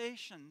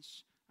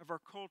conversations of our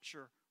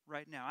culture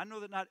right now. I know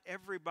that not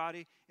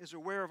everybody is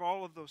aware of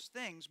all of those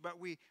things, but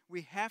we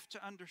have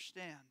to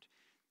understand.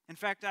 In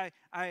fact,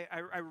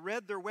 I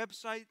read their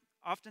website.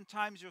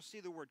 Oftentimes you'll see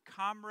the word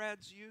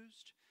comrades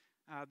used.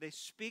 They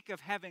speak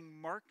of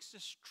having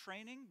Marxist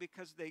training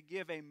because they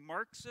give a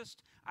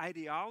Marxist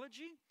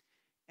ideology.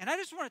 And I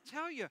just want to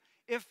tell you,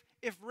 if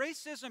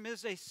racism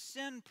is a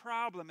sin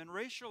problem and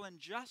racial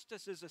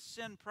injustice is a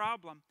sin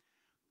problem,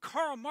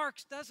 Karl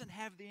Marx doesn't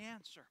have the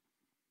answer.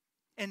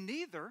 And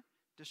neither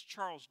does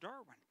Charles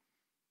Darwin.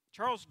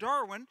 Charles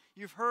Darwin,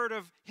 you've heard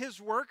of his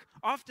work,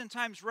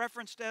 oftentimes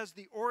referenced as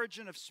The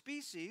Origin of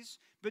Species,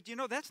 but you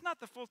know, that's not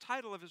the full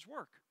title of his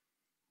work.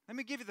 Let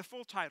me give you the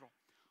full title.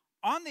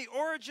 On the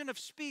Origin of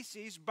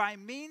Species by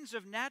Means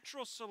of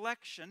Natural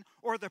Selection,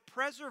 or the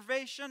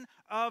Preservation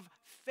of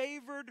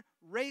Favored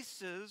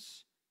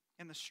Races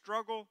in the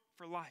Struggle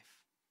for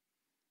Life.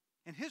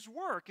 And his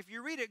work, if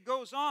you read it,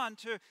 goes on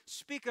to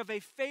speak of a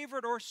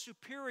favored or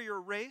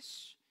superior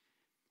race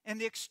and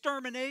the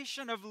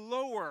extermination of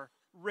lower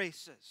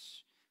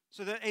races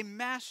so that a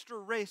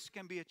master race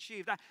can be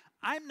achieved.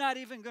 I'm not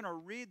even going to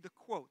read the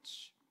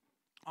quotes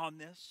on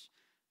this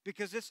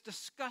because it's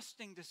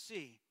disgusting to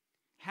see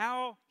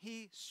how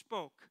he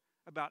spoke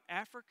about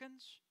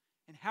Africans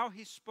and how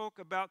he spoke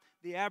about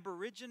the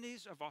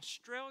Aborigines of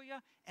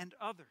Australia and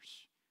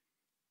others.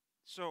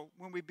 So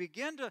when we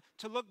begin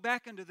to look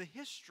back into the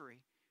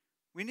history,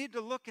 we need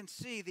to look and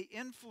see the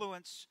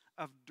influence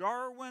of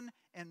Darwin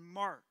and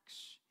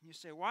Marx. And you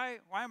say, why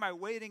am I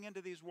wading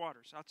into these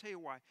waters? I'll tell you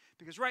why.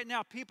 Because right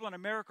now people in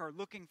America are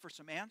looking for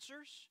some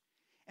answers.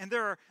 And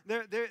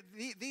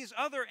these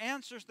other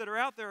answers that are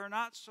out there are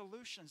not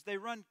solutions. They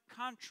run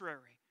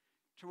contrary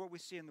to what we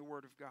see in the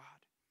Word of God.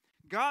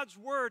 God's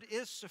Word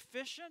is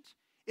sufficient.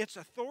 It's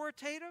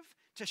authoritative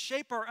to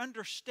shape our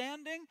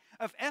understanding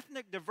of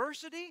ethnic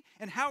diversity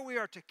and how we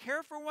are to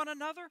care for one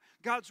another.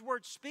 God's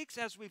Word speaks,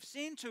 as we've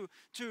seen,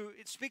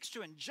 it speaks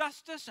to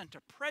injustice and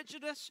to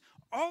prejudice,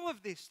 all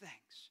of these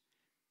things.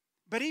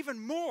 But even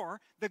more,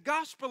 the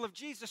gospel of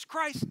Jesus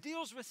Christ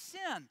deals with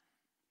sin.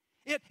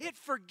 It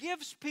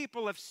forgives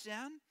people of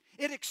sin.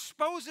 It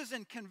exposes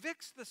and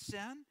convicts the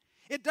sin.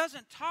 It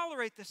doesn't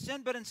tolerate the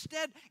sin, but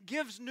instead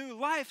gives new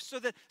life so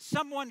that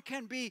someone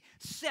can be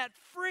set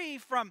free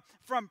from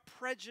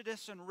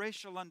prejudice and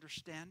racial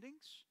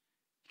understandings.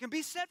 You can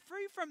be set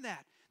free from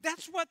that.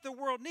 That's what the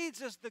world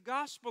needs, is the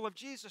gospel of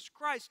Jesus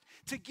Christ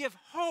to give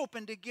hope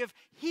and to give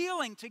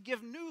healing, to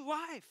give new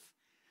life.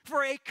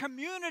 For a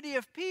community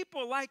of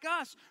people like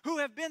us who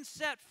have been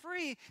set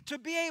free to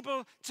be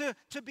able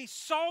to be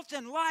salt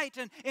and light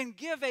and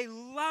give a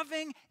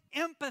loving,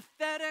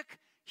 empathetic,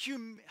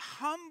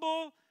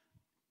 humble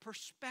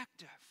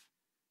perspective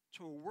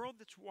to a world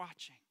that's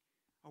watching,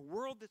 a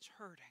world that's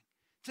hurting,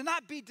 to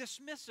not be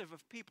dismissive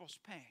of people's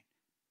pain,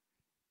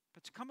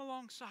 but to come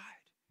alongside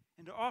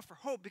and to offer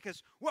hope,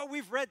 because what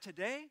we've read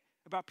today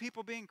about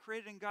people being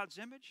created in God's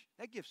image,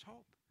 that gives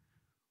hope.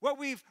 What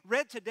we've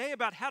read today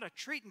about how to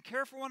treat and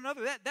care for one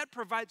another, that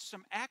provides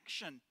some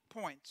action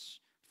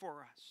points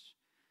for us.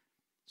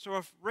 So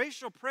if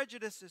racial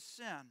prejudice is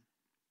sin,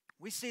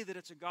 we see that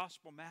it's a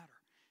gospel matter.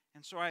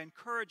 And so I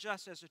encourage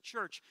us as a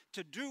church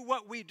to do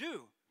what we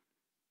do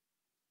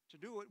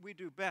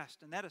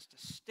best, and that is to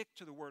stick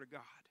to the Word of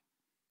God,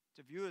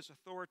 to view as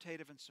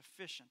authoritative and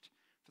sufficient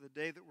for the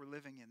day that we're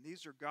living in.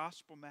 These are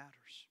gospel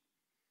matters.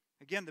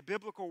 Again, the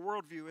biblical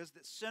worldview is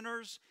that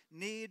sinners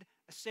need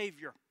a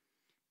Savior.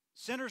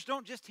 Sinners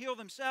don't just heal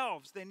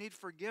themselves. They need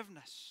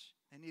forgiveness.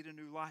 They need a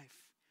new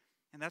life.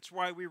 And that's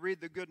why we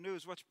read the good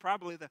news, what's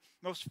probably the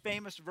most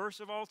famous verse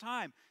of all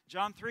time.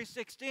 John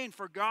 3:16,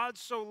 for God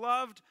so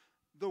loved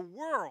the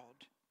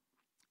world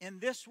in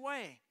this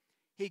way,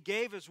 He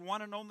gave His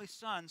one and only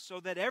Son, so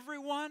that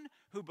everyone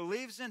who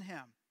believes in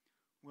Him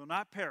will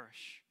not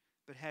perish,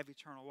 but have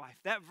eternal life.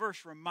 That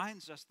verse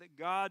reminds us that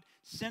God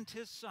sent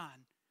His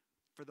Son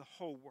for the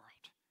whole world.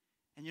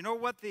 And you know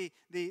what the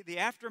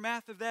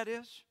aftermath of that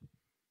is?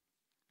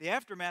 The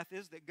aftermath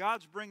is that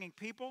God's bringing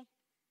people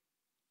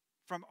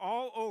from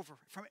all over,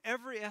 from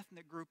every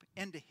ethnic group,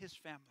 into His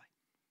family.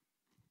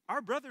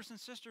 Our brothers and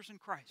sisters in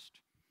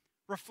Christ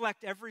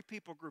reflect every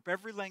people group,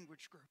 every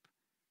language group.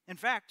 In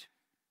fact,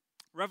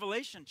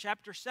 Revelation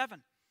chapter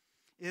 7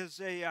 is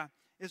a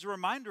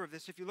reminder of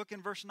this. If you look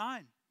in verse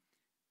 9,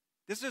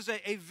 this is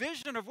a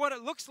vision of what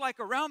it looks like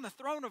around the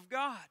throne of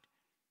God.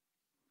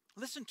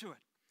 Listen to it.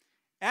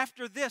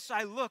 After this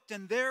I looked,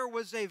 and there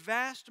was a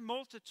vast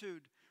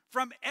multitude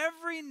from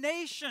every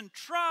nation,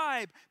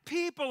 tribe,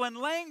 people, and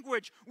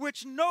language,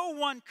 which no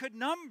one could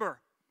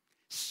number,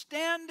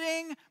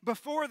 standing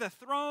before the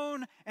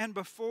throne and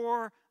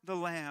before the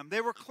Lamb.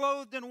 They were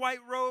clothed in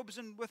white robes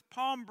and with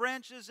palm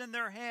branches in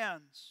their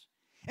hands.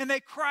 And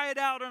they cried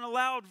out in a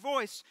loud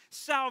voice,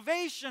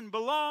 "Salvation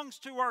belongs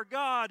to our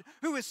God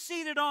who is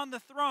seated on the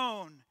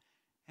throne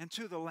and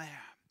to the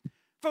Lamb."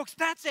 Folks,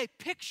 that's a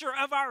picture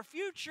of our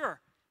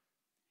future.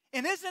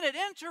 And isn't it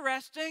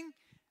interesting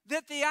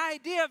that the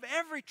idea of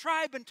every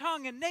tribe and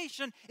tongue and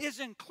nation is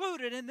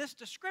included in this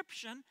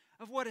description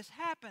of what is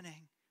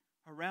happening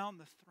around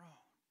the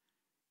throne?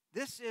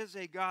 This is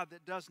a God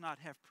that does not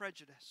have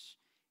prejudice,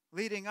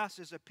 leading us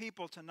as a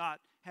people to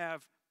not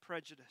have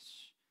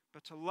prejudice,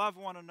 but to love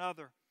one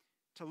another,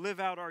 to live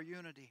out our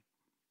unity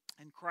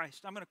in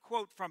Christ. I'm going to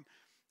quote from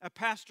a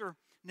pastor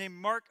named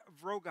Mark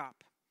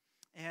Vrogop,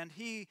 and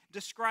he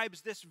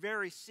describes this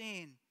very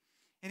scene.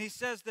 And he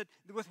says that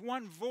with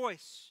one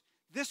voice,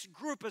 this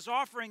group is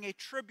offering a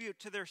tribute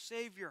to their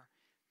Savior,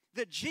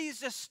 that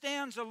Jesus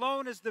stands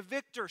alone as the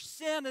victor,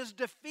 sin is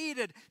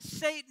defeated,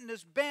 Satan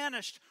is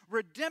banished,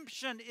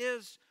 redemption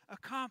is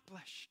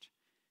accomplished.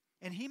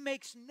 And he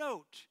makes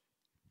note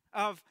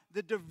of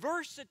the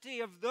diversity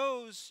of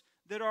those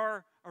that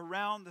are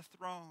around the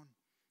throne.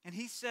 And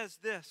he says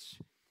this,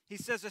 he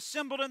says,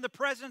 "Assembled in the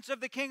presence of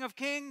the King of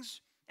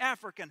Kings,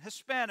 African,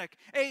 Hispanic,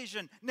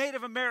 Asian,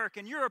 Native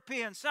American,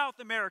 European, South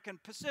American,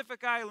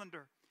 Pacific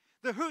Islander,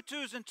 the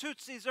Hutus and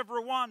Tutsis of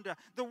Rwanda,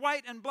 the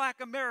white and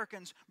black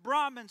Americans,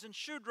 Brahmins and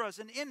Shudras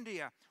in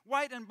India,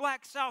 white and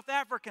black South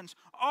Africans,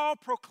 all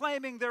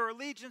proclaiming their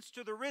allegiance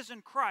to the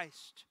risen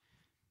Christ."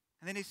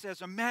 And then he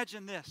says,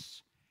 imagine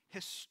this,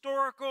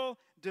 historical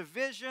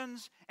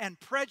divisions and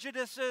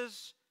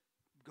prejudices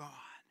gone.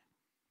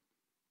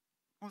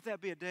 Won't that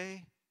be a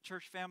day,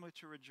 church family,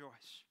 to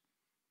rejoice?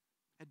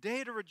 A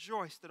day to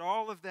rejoice that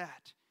all of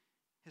that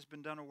has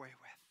been done away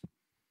with.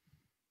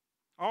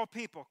 All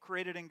people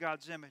created in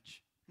God's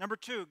image. Number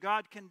two,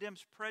 God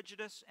condemns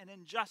prejudice and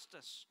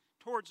injustice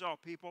towards all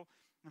people.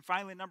 And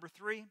finally, number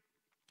three,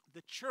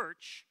 the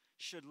church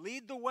should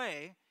lead the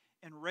way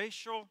in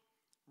racial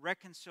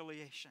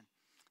reconciliation.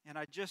 And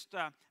I just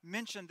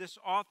mentioned this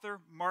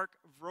author, Mark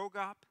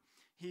Vrogop.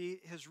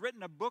 He has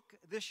written a book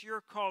this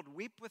year called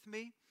Weep With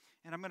Me.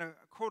 And I'm going to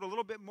quote a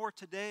little bit more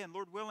today, and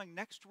Lord willing,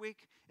 next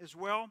week as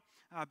well,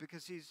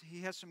 because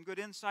he has some good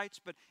insights.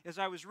 But as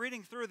I was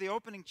reading through the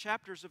opening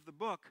chapters of the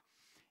book,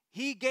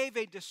 he gave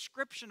a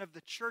description of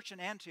the church in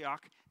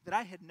Antioch that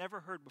I had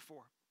never heard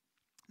before.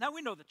 Now,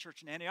 we know the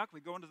church in Antioch.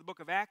 We go into the book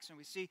of Acts, and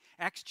we see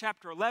Acts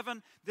chapter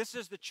 11. This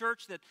is the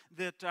church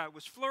that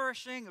was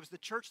flourishing. It was the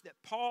church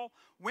that Paul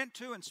went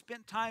to and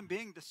spent time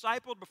being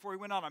discipled before he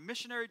went on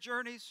missionary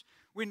journeys.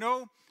 We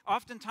know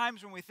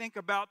oftentimes when we think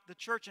about the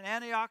church in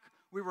Antioch,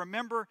 we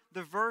remember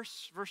the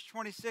verse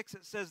 26,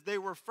 it says, "They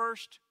were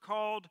first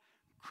called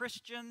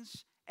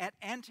Christians at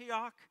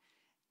Antioch."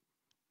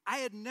 I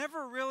had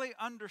never really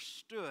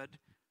understood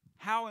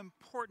how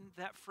important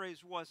that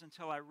phrase was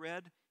until I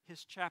read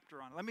his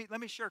chapter on it.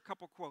 Let me share a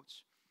couple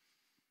quotes.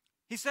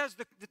 He says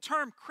the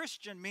term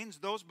Christian means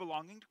those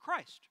belonging to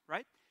Christ,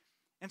 right?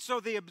 And so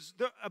the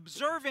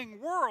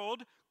observing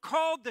world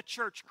called the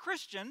church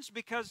Christians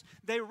because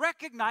they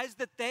recognized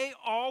that they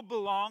all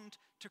belonged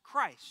to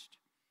Christ.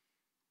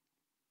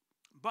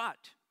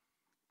 But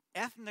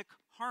ethnic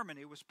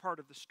harmony was part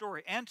of the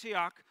story.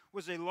 Antioch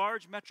was a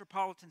large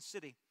metropolitan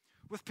city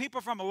with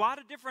people from a lot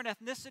of different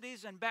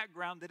ethnicities and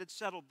background that had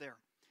settled there.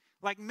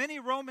 Like many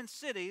Roman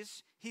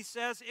cities, he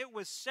says it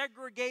was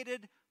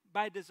segregated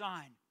by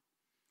design.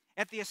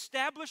 At the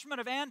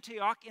establishment of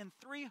Antioch in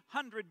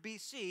 300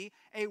 BC,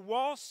 a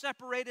wall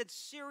separated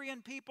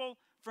Syrian people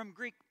from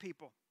Greek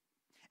people.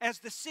 As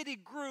the city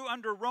grew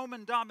under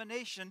Roman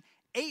domination,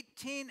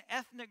 18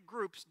 ethnic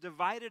groups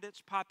divided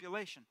its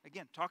population.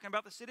 Again, talking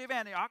about the city of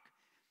Antioch.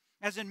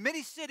 As in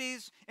many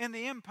cities in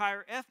the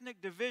empire,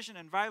 ethnic division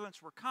and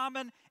violence were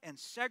common, and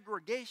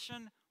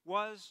segregation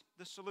was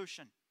the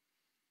solution.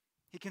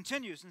 He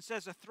continues and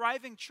says, a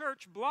thriving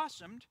church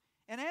blossomed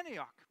in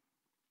Antioch.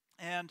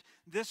 And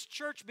this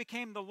church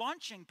became the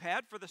launching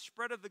pad for the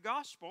spread of the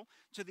gospel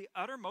to the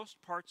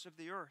uttermost parts of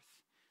the earth.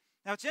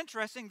 Now, it's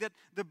interesting that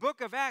the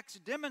book of Acts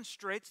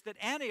demonstrates that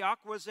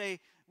Antioch was a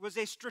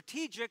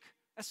strategic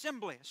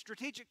assembly, a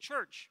strategic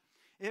church.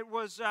 It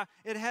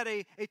had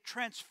a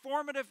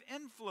transformative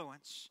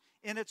influence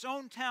in its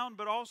own town,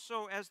 but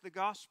also as the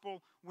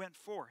gospel went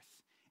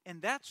forth.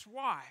 And that's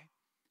why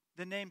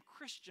the name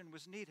Christian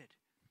was needed.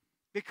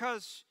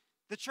 Because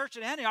the church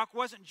at Antioch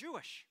wasn't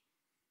Jewish.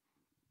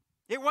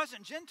 It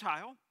wasn't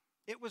Gentile.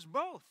 It was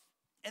both.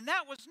 And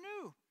that was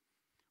new.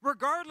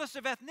 Regardless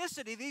of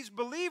ethnicity, these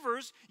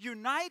believers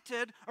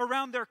united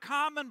around their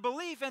common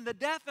belief in the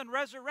death and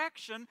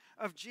resurrection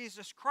of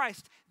Jesus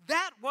Christ.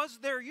 That was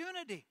their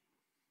unity.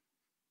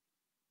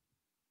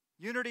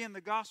 Unity in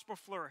the gospel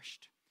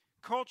flourished.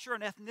 Culture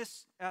and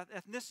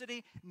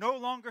ethnicity no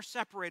longer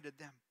separated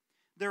them.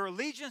 Their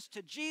allegiance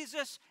to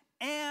Jesus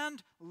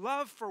and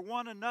love for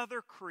one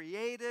another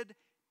created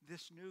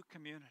this new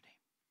community.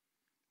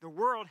 The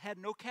world had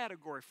no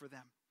category for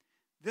them.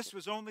 This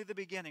was only the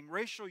beginning.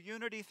 Racial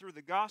unity through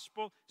the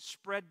gospel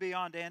spread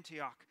beyond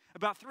Antioch.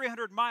 About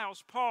 300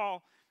 miles,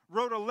 Paul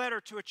wrote a letter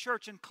to a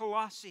church in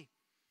Colossae.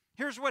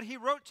 Here's what he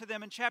wrote to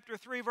them in chapter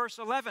 3, verse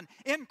 11.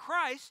 In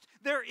Christ,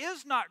 there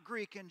is not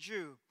Greek and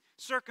Jew,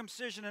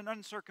 circumcision and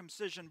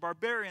uncircumcision,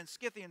 barbarian,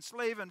 Scythian,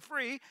 slave and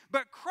free,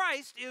 but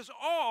Christ is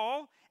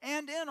all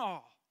and in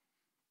all.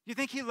 You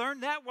think he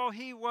learned that while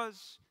he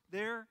was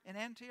there in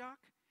Antioch?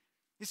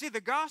 You see,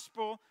 the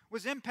gospel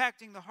was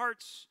impacting the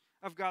hearts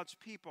of God's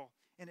people,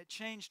 and it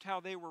changed how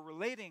they were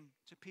relating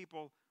to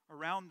people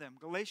around them.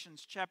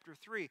 Galatians chapter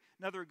 3,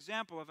 another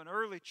example of an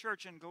early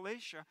church in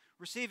Galatia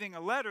receiving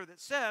a letter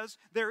that says,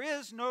 there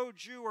is no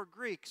Jew or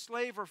Greek,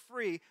 slave or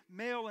free,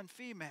 male and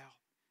female,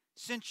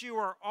 since you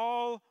are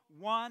all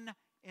one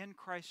in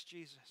Christ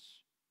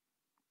Jesus.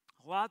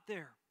 A lot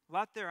there,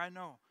 I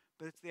know,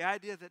 but it's the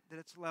idea that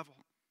it's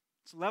level.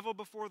 It's level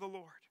before the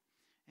Lord.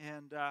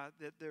 And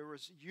that there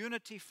was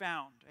unity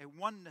found, a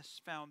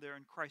oneness found there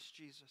in Christ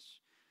Jesus.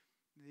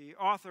 The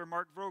author,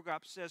 Mark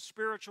Vroegop, says,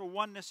 spiritual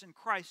oneness in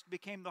Christ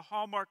became the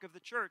hallmark of the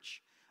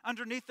church.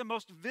 Underneath the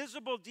most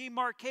visible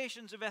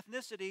demarcations of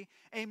ethnicity,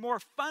 a more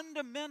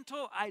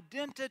fundamental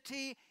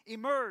identity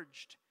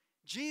emerged.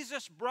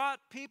 Jesus brought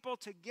people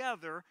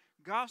together.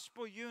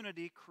 Gospel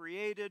unity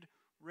created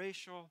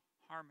racial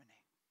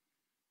harmony.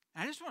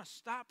 And I just want to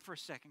stop for a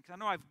second, because I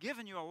know I've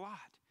given you a lot.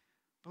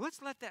 But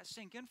let's let that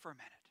sink in for a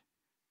minute.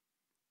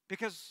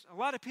 Because a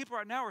lot of people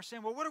right now are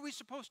saying, well, what are we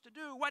supposed to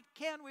do? What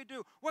can we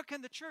do? What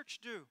can the church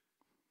do?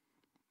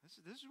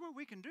 This is what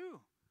we can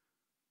do.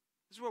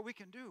 This is what we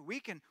can do.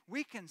 We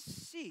can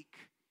seek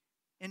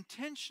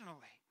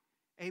intentionally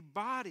a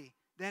body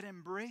that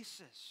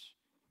embraces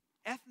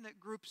ethnic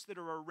groups that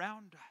are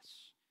around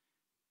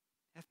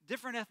us.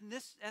 Different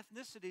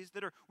ethnicities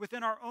that are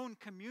within our own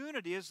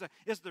community is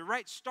the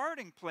right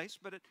starting place,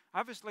 but it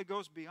obviously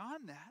goes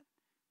beyond that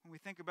when we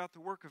think about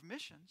the work of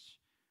missions.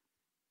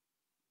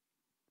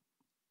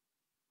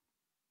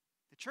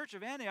 The Church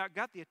of Antioch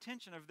got the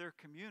attention of their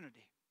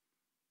community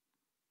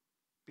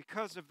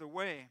because of the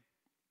way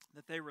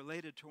that they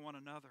related to one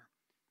another.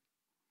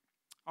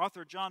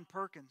 Author John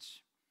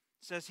Perkins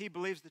says he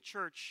believes the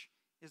church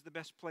is the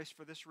best place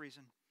for this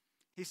reason.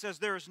 He says,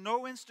 there is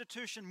no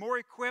institution more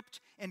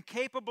equipped and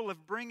capable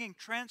of bringing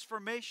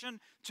transformation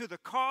to the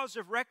cause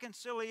of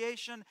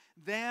reconciliation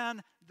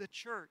than the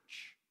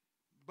church.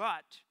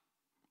 But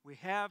we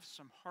have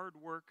some hard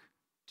work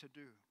to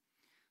do.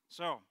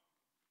 So,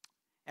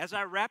 as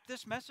I wrap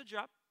this message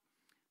up,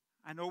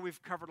 I know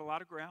we've covered a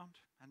lot of ground.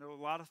 I know a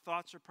lot of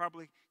thoughts are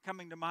probably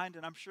coming to mind,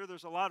 and I'm sure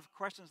there's a lot of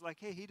questions like,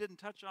 hey, he didn't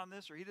touch on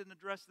this, or he didn't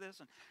address this,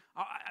 and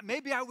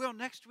maybe I will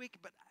next week,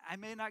 but I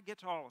may not get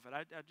to all of it.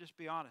 I'll just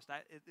be honest.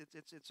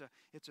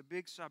 It's a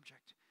big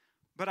subject.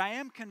 But I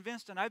am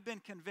convinced, and I've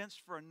been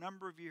convinced for a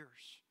number of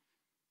years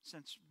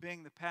since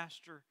being the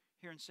pastor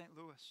here in St.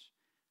 Louis,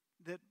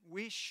 that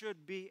we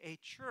should be a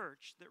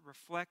church that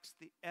reflects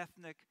the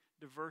ethnic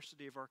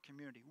diversity of our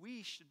community.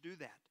 We should do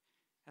that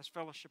as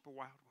Fellowship of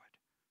Wildwood.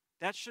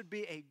 That should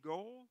be a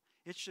goal.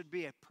 It should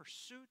be a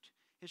pursuit.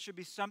 It should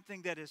be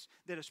something that is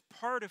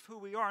part of who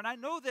we are. And I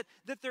know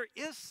that there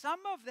is some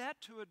of that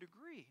to a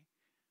degree.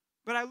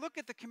 But I look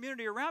at the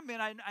community around me,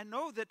 and I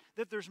know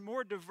that there's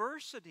more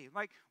diversity.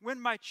 Like when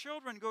my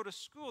children go to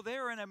school, they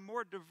are in a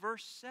more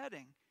diverse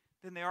setting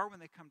than they are when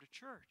they come to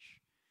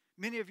church.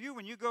 Many of you,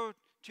 when you go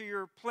to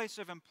your place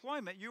of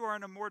employment, you are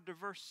in a more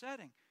diverse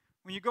setting.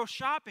 When you go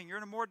shopping, you're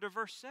in a more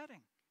diverse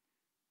setting.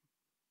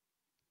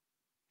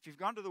 If you've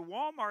gone to the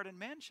Walmart in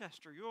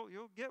Manchester,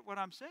 you'll get what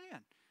I'm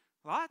saying.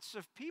 Lots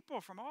of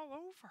people from all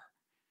over.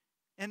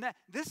 And that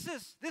this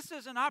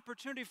is an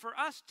opportunity for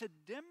us to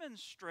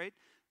demonstrate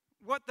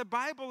what the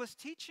Bible is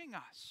teaching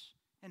us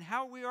and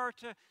how we are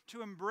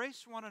to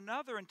embrace one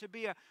another and to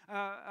be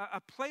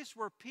a place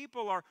where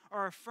people are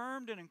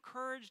affirmed and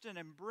encouraged and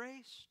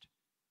embraced.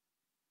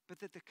 But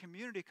that the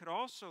community could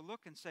also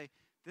look and say,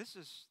 this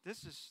is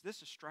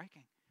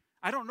striking.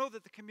 I don't know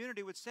that the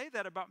community would say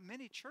that about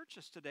many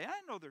churches today.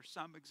 I know there's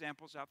some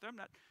examples out there. I'm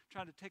not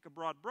trying to take a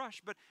broad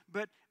brush,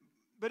 but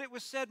it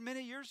was said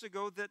many years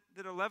ago that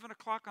 11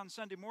 o'clock on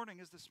Sunday morning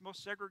is the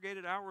most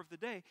segregated hour of the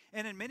day,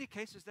 and in many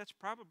cases that's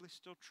probably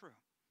still true.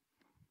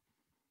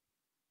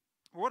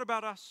 What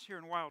about us here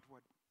in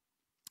Wildwood?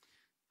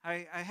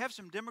 I have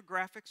some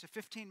demographics, a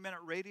 15-minute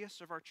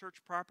radius of our church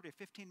property,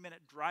 a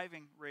 15-minute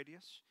driving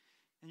radius.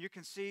 And you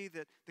can see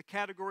that the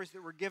categories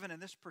that were given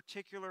in this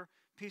particular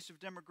piece of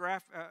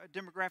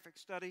demographic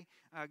study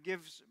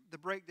gives the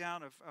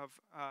breakdown of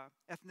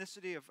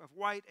ethnicity of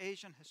white,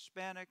 Asian,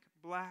 Hispanic,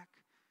 black,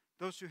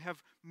 those who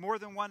have more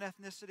than one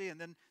ethnicity, and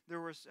then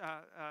there was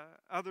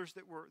others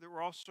that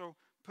were also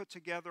put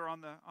together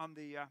on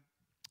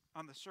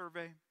the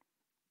survey.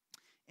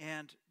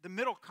 And the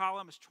middle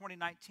column is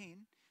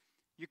 2019.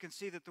 You can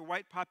see that the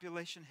white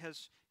population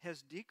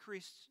has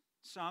decreased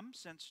some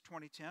since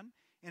 2010.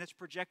 And it's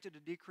projected to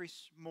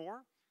decrease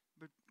more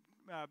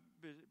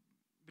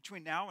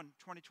between now and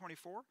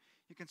 2024.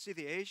 You can see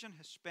the Asian,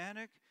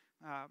 Hispanic,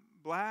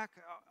 black,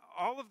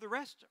 all of the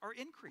rest are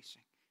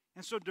increasing.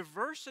 And so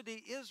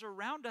diversity is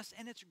around us,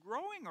 and it's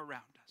growing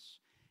around us.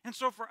 And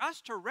so for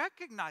us to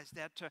recognize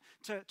that,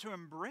 to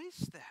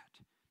embrace that,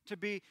 to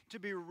be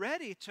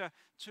ready to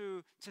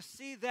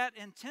see that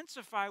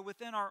intensify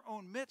within our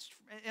own midst,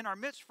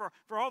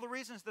 for all the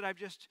reasons that I've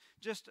just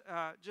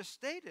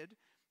stated,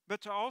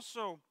 but to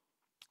also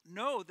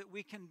know that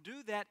we can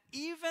do that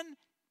even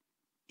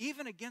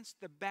against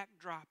the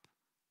backdrop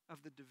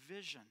of the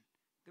division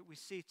that we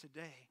see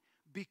today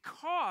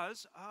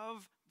because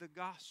of the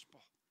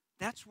gospel.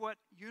 That's what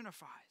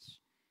unifies.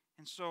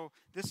 And so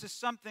this is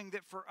something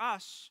that for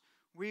us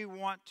we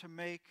want to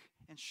make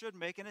and should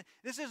make. And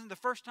this isn't the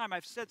first time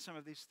I've said some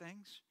of these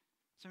things.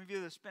 Some of you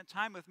that have spent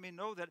time with me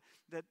know that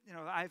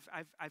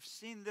I've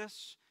seen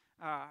this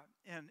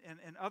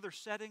in other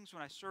settings.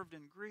 When I served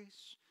in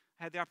Greece,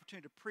 I had the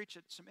opportunity to preach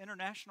at some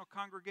international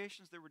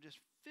congregations that were just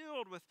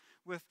filled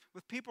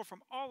with people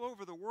from all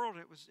over the world.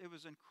 It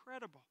was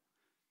incredible.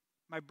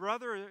 My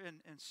brother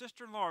and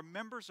sister-in-law are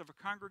members of a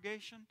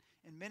congregation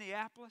in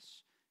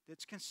Minneapolis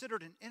that's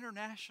considered an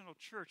international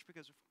church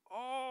because of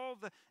all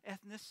the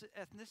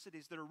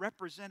ethnicities that are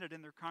represented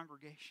in their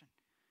congregation.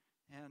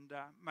 And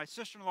my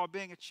sister-in-law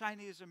being a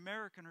Chinese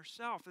American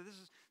herself, this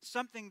is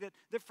something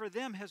that for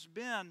them has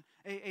been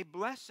a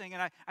blessing.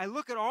 And I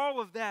look at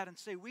all of that and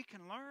say, we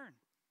can learn.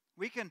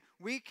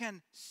 We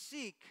can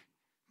seek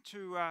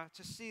to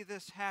see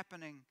this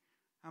happening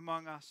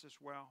among us as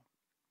well.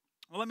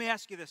 Well, let me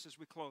ask you this as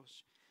we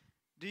close.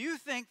 Do you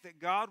think that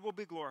God will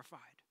be glorified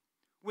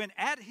when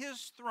at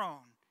His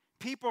throne,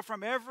 people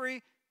from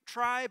every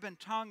tribe and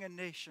tongue and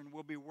nation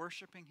will be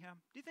worshiping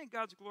Him? Do you think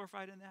God's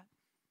glorified in that?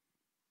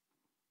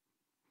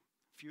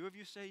 A few of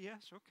you say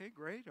yes. Okay,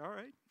 great. All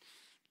right.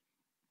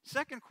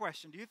 Second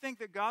question, do you think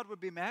that God would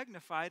be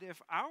magnified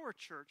if our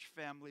church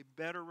family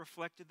better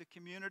reflected the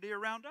community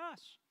around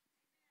us?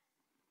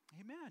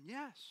 Amen.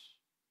 Yes.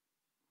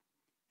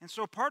 And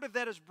so part of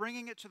that is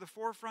bringing it to the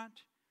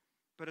forefront,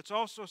 but it's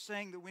also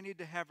saying that we need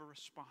to have a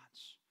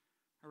response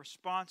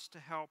to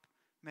help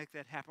make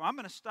that happen. I'm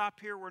going to stop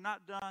here. We're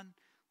not done.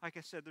 Like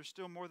I said, there's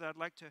still more that I'd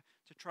like to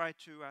try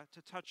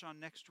to touch on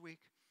next week.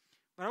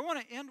 But I want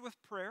to end with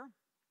prayer.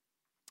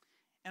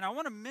 And I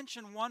want to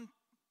mention one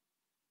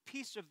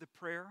piece of the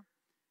prayer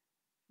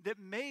that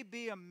may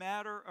be a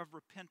matter of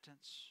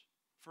repentance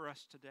for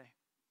us today.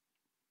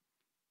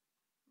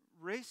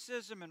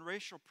 Racism and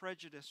racial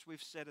prejudice,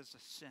 we've said, is a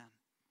sin.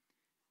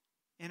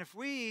 And if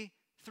we,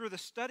 through the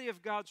study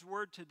of God's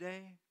Word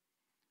today,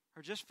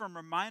 or just from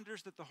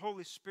reminders that the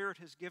Holy Spirit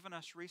has given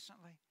us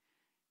recently,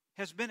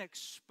 has been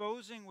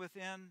exposing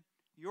within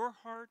your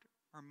heart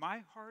or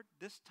my heart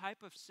this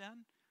type of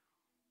sin,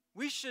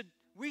 we should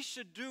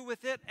do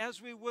with it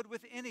as we would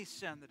with any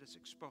sin that is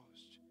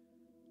exposed.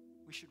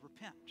 We should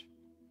repent.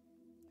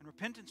 And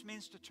repentance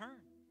means to turn.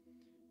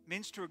 It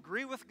means to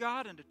agree with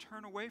God and to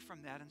turn away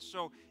from that. And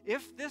so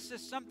if this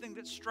is something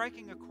that's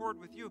striking a chord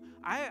with you,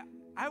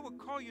 I would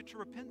call you to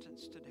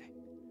repentance today.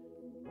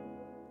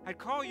 I'd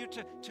call you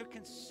to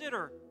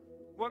consider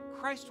what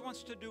Christ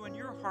wants to do in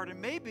your heart. And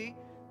maybe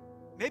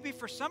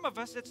for some of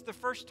us, it's the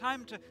first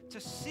time to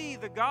see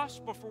the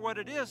gospel for what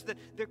it is,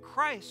 that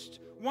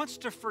Christ wants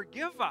to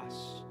forgive us,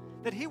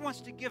 that He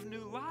wants to give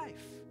new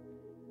life.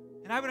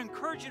 And I would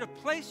encourage you to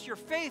place your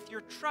faith,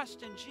 your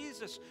trust in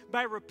Jesus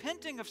by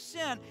repenting of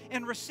sin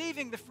and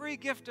receiving the free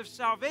gift of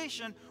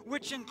salvation,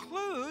 which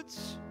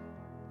includes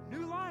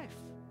new life,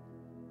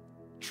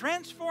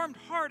 transformed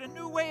heart, a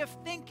new way of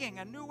thinking,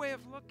 a new way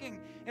of looking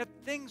at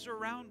things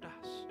around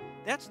us.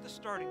 That's the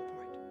starting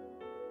point.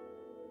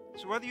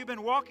 So whether you've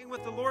been walking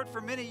with the Lord for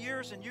many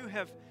years and you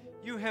have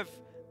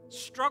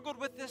struggled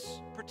with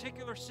this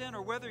particular sin,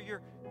 or whether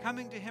you're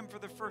coming to Him for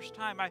the first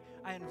time, I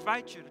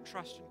invite you to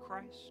trust in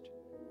Christ.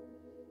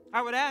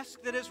 I would ask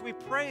that as we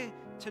pray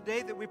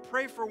today, that we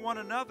pray for one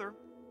another,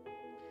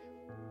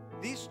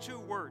 these two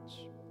words,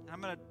 and I'm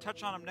going to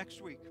touch on them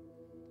next week: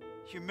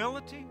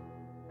 humility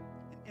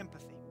and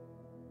empathy.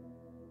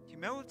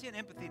 Humility and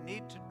empathy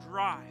need to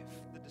drive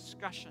the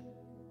discussion.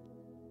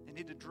 They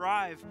need to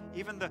drive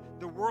even the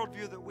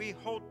worldview that we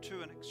hold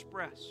to and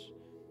express.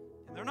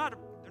 And they're not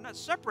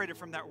separated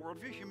from that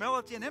worldview.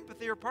 Humility and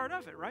empathy are part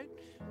of it, right?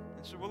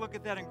 And so we'll look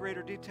at that in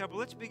greater detail. But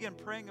let's begin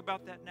praying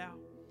about that now.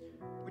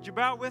 Would you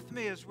bow with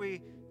me as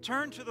we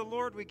turn to the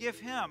Lord? We give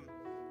Him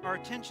our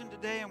attention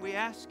today and we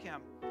ask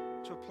Him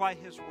to apply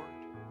His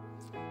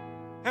word.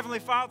 Heavenly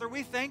Father,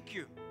 we thank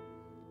You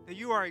that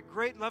You are a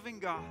great loving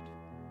God,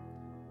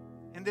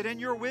 and that in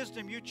Your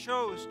wisdom You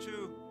chose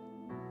to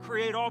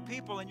create all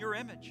people in Your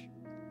image.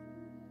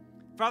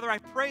 Father, I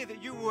pray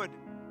that You would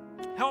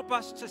help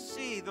us to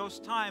see those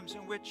times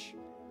in which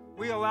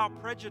we allow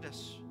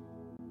prejudice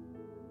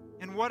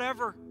in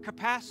whatever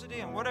capacity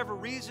and whatever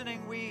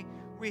reasoning we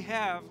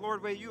have.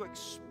 Lord, may You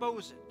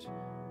expose it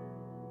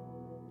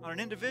on an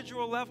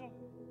individual level,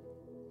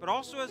 but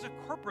also as a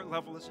corporate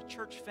level, as a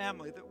church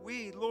family, that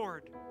we,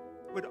 Lord,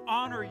 would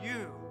honor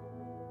You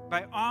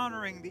by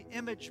honoring the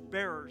image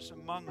bearers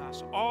among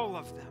us, all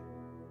of them.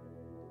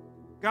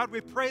 God,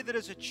 we pray that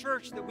as a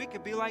church that we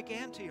could be like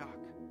Antioch.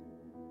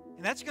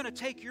 And that's going to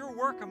take Your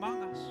work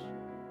among us.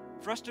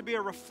 for us to be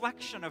a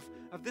reflection of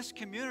this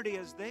community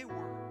as they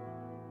were.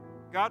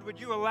 God, would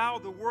you allow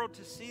the world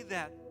to see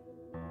that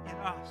in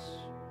us?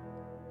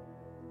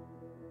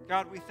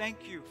 God, we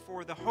thank you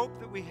for the hope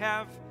that we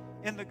have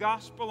in the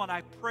gospel, and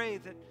I pray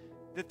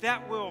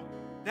that will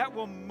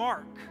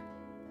mark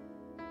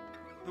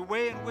the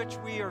way in which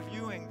we are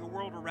viewing the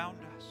world around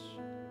us.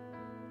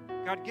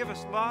 God, give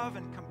us love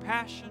and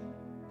compassion.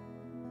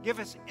 Give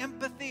us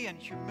empathy and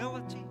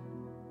humility.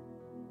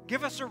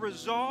 Give us a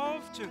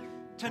resolve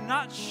to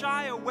not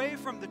shy away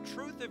from the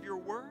truth of your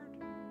word.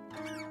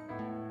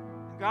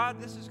 And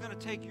God, this is going to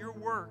take your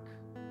work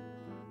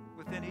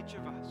within each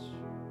of us.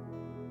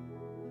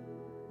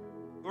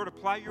 Lord,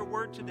 apply your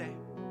word today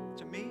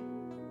to me.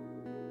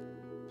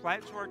 Apply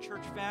it to our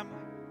church family.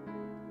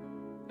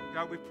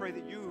 God, we pray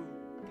that you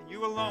and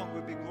you alone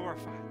would be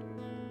glorified.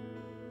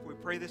 We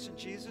pray this in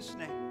Jesus'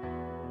 name.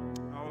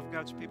 And all of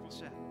God's people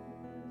said.